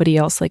there's anybody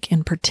else like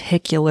in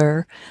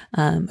particular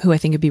who I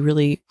think would be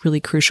really, really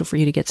crucial for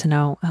you to get to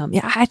know.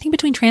 I think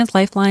between Trans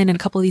Lifeline and a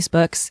couple of these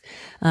books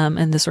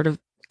and the sort of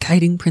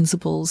guiding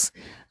principles,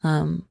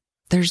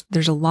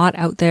 there's a lot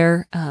out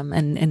there,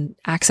 and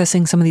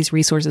accessing some of these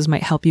resources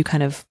might help you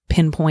kind of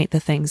pinpoint the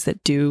things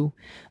that do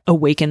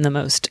awaken the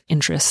most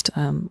interest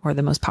or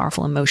the most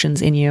powerful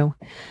emotions in you.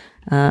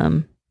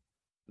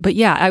 But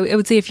yeah, I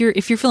would say if you're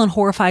feeling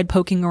horrified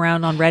poking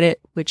around on Reddit,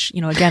 which,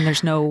 again,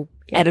 there's no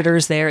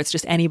editors there, it's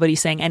just anybody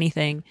saying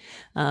anything,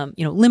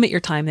 limit your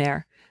time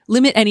there.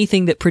 Limit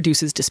anything that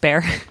produces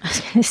despair. I was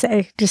going to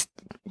say, just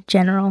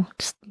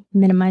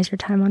minimize your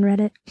time on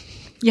Reddit.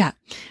 Yeah.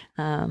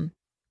 And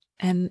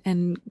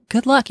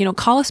good luck,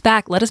 call us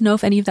back. Let us know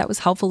if any of that was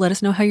helpful. Let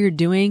us know how you're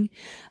doing.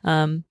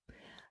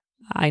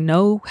 I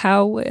know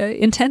how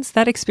intense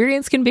that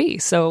experience can be.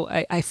 So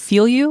I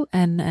feel you,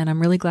 and I'm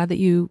really glad that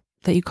you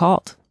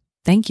called.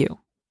 Thank you.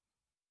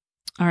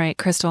 All right,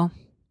 Crystal,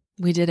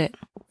 we did it.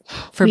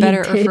 For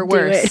better or for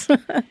worse.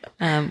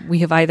 We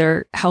have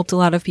either helped a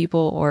lot of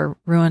people or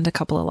ruined a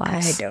couple of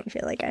lives. I don't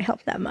feel like I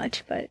helped that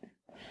much, but...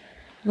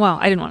 Well,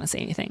 I didn't want to say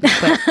anything.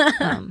 But,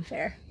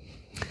 fair.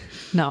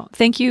 No,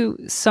 thank you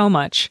so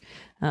much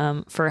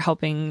for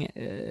helping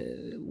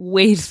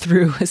wade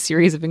through a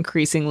series of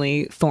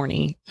increasingly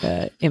thorny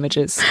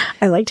images.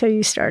 I liked how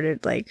you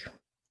started,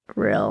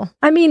 real...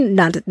 I mean,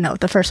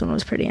 the first one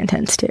was pretty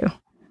intense, too.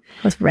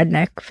 With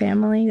Redneck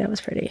Family, that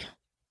was pretty...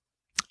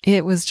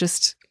 It was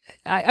just...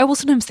 I will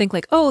sometimes think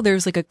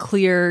there's a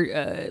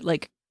clear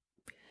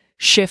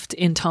shift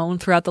in tone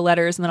throughout the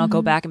letters, and then I'll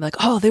go back and be like,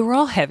 oh, they were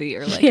all heavy,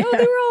 or they were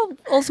all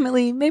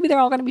ultimately, maybe they're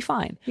all going to be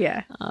fine.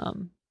 Yeah.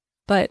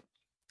 But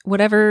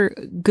whatever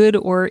good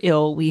or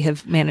ill we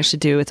have managed to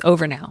do, it's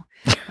over now.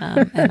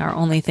 And our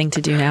only thing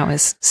to do now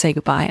is say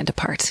goodbye and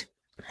depart.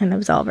 And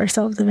absolve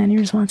ourselves of any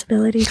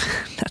responsibility.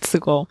 That's the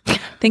goal.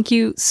 Thank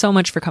you so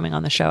much for coming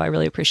on the show. I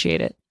really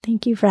appreciate it.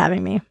 Thank you for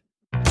having me.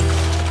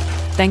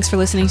 Thanks for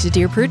listening to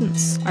Dear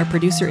Prudence. Our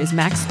producer is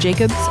Max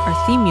Jacobs.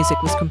 Our theme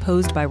music was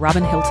composed by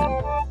Robin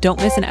Hilton. Don't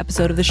miss an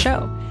episode of the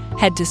show.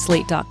 Head to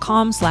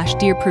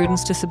slate.com/Dear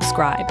Prudence to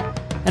subscribe.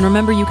 And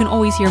remember, you can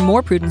always hear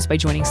more Prudence by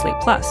joining Slate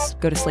Plus.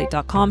 Go to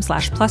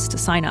slate.com/plus to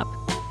sign up.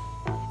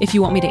 If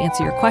you want me to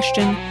answer your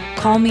question,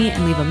 call me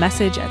and leave a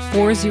message at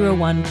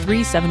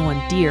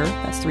 401-371-DEAR,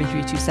 that's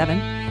 3327,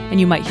 and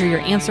you might hear your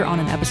answer on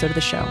an episode of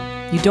the show.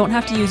 You don't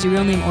have to use your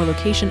real name or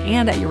location,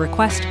 and at your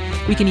request,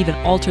 we can even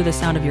alter the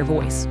sound of your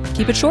voice.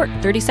 Keep it short,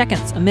 30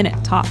 seconds, a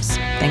minute, tops.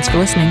 Thanks for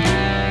listening.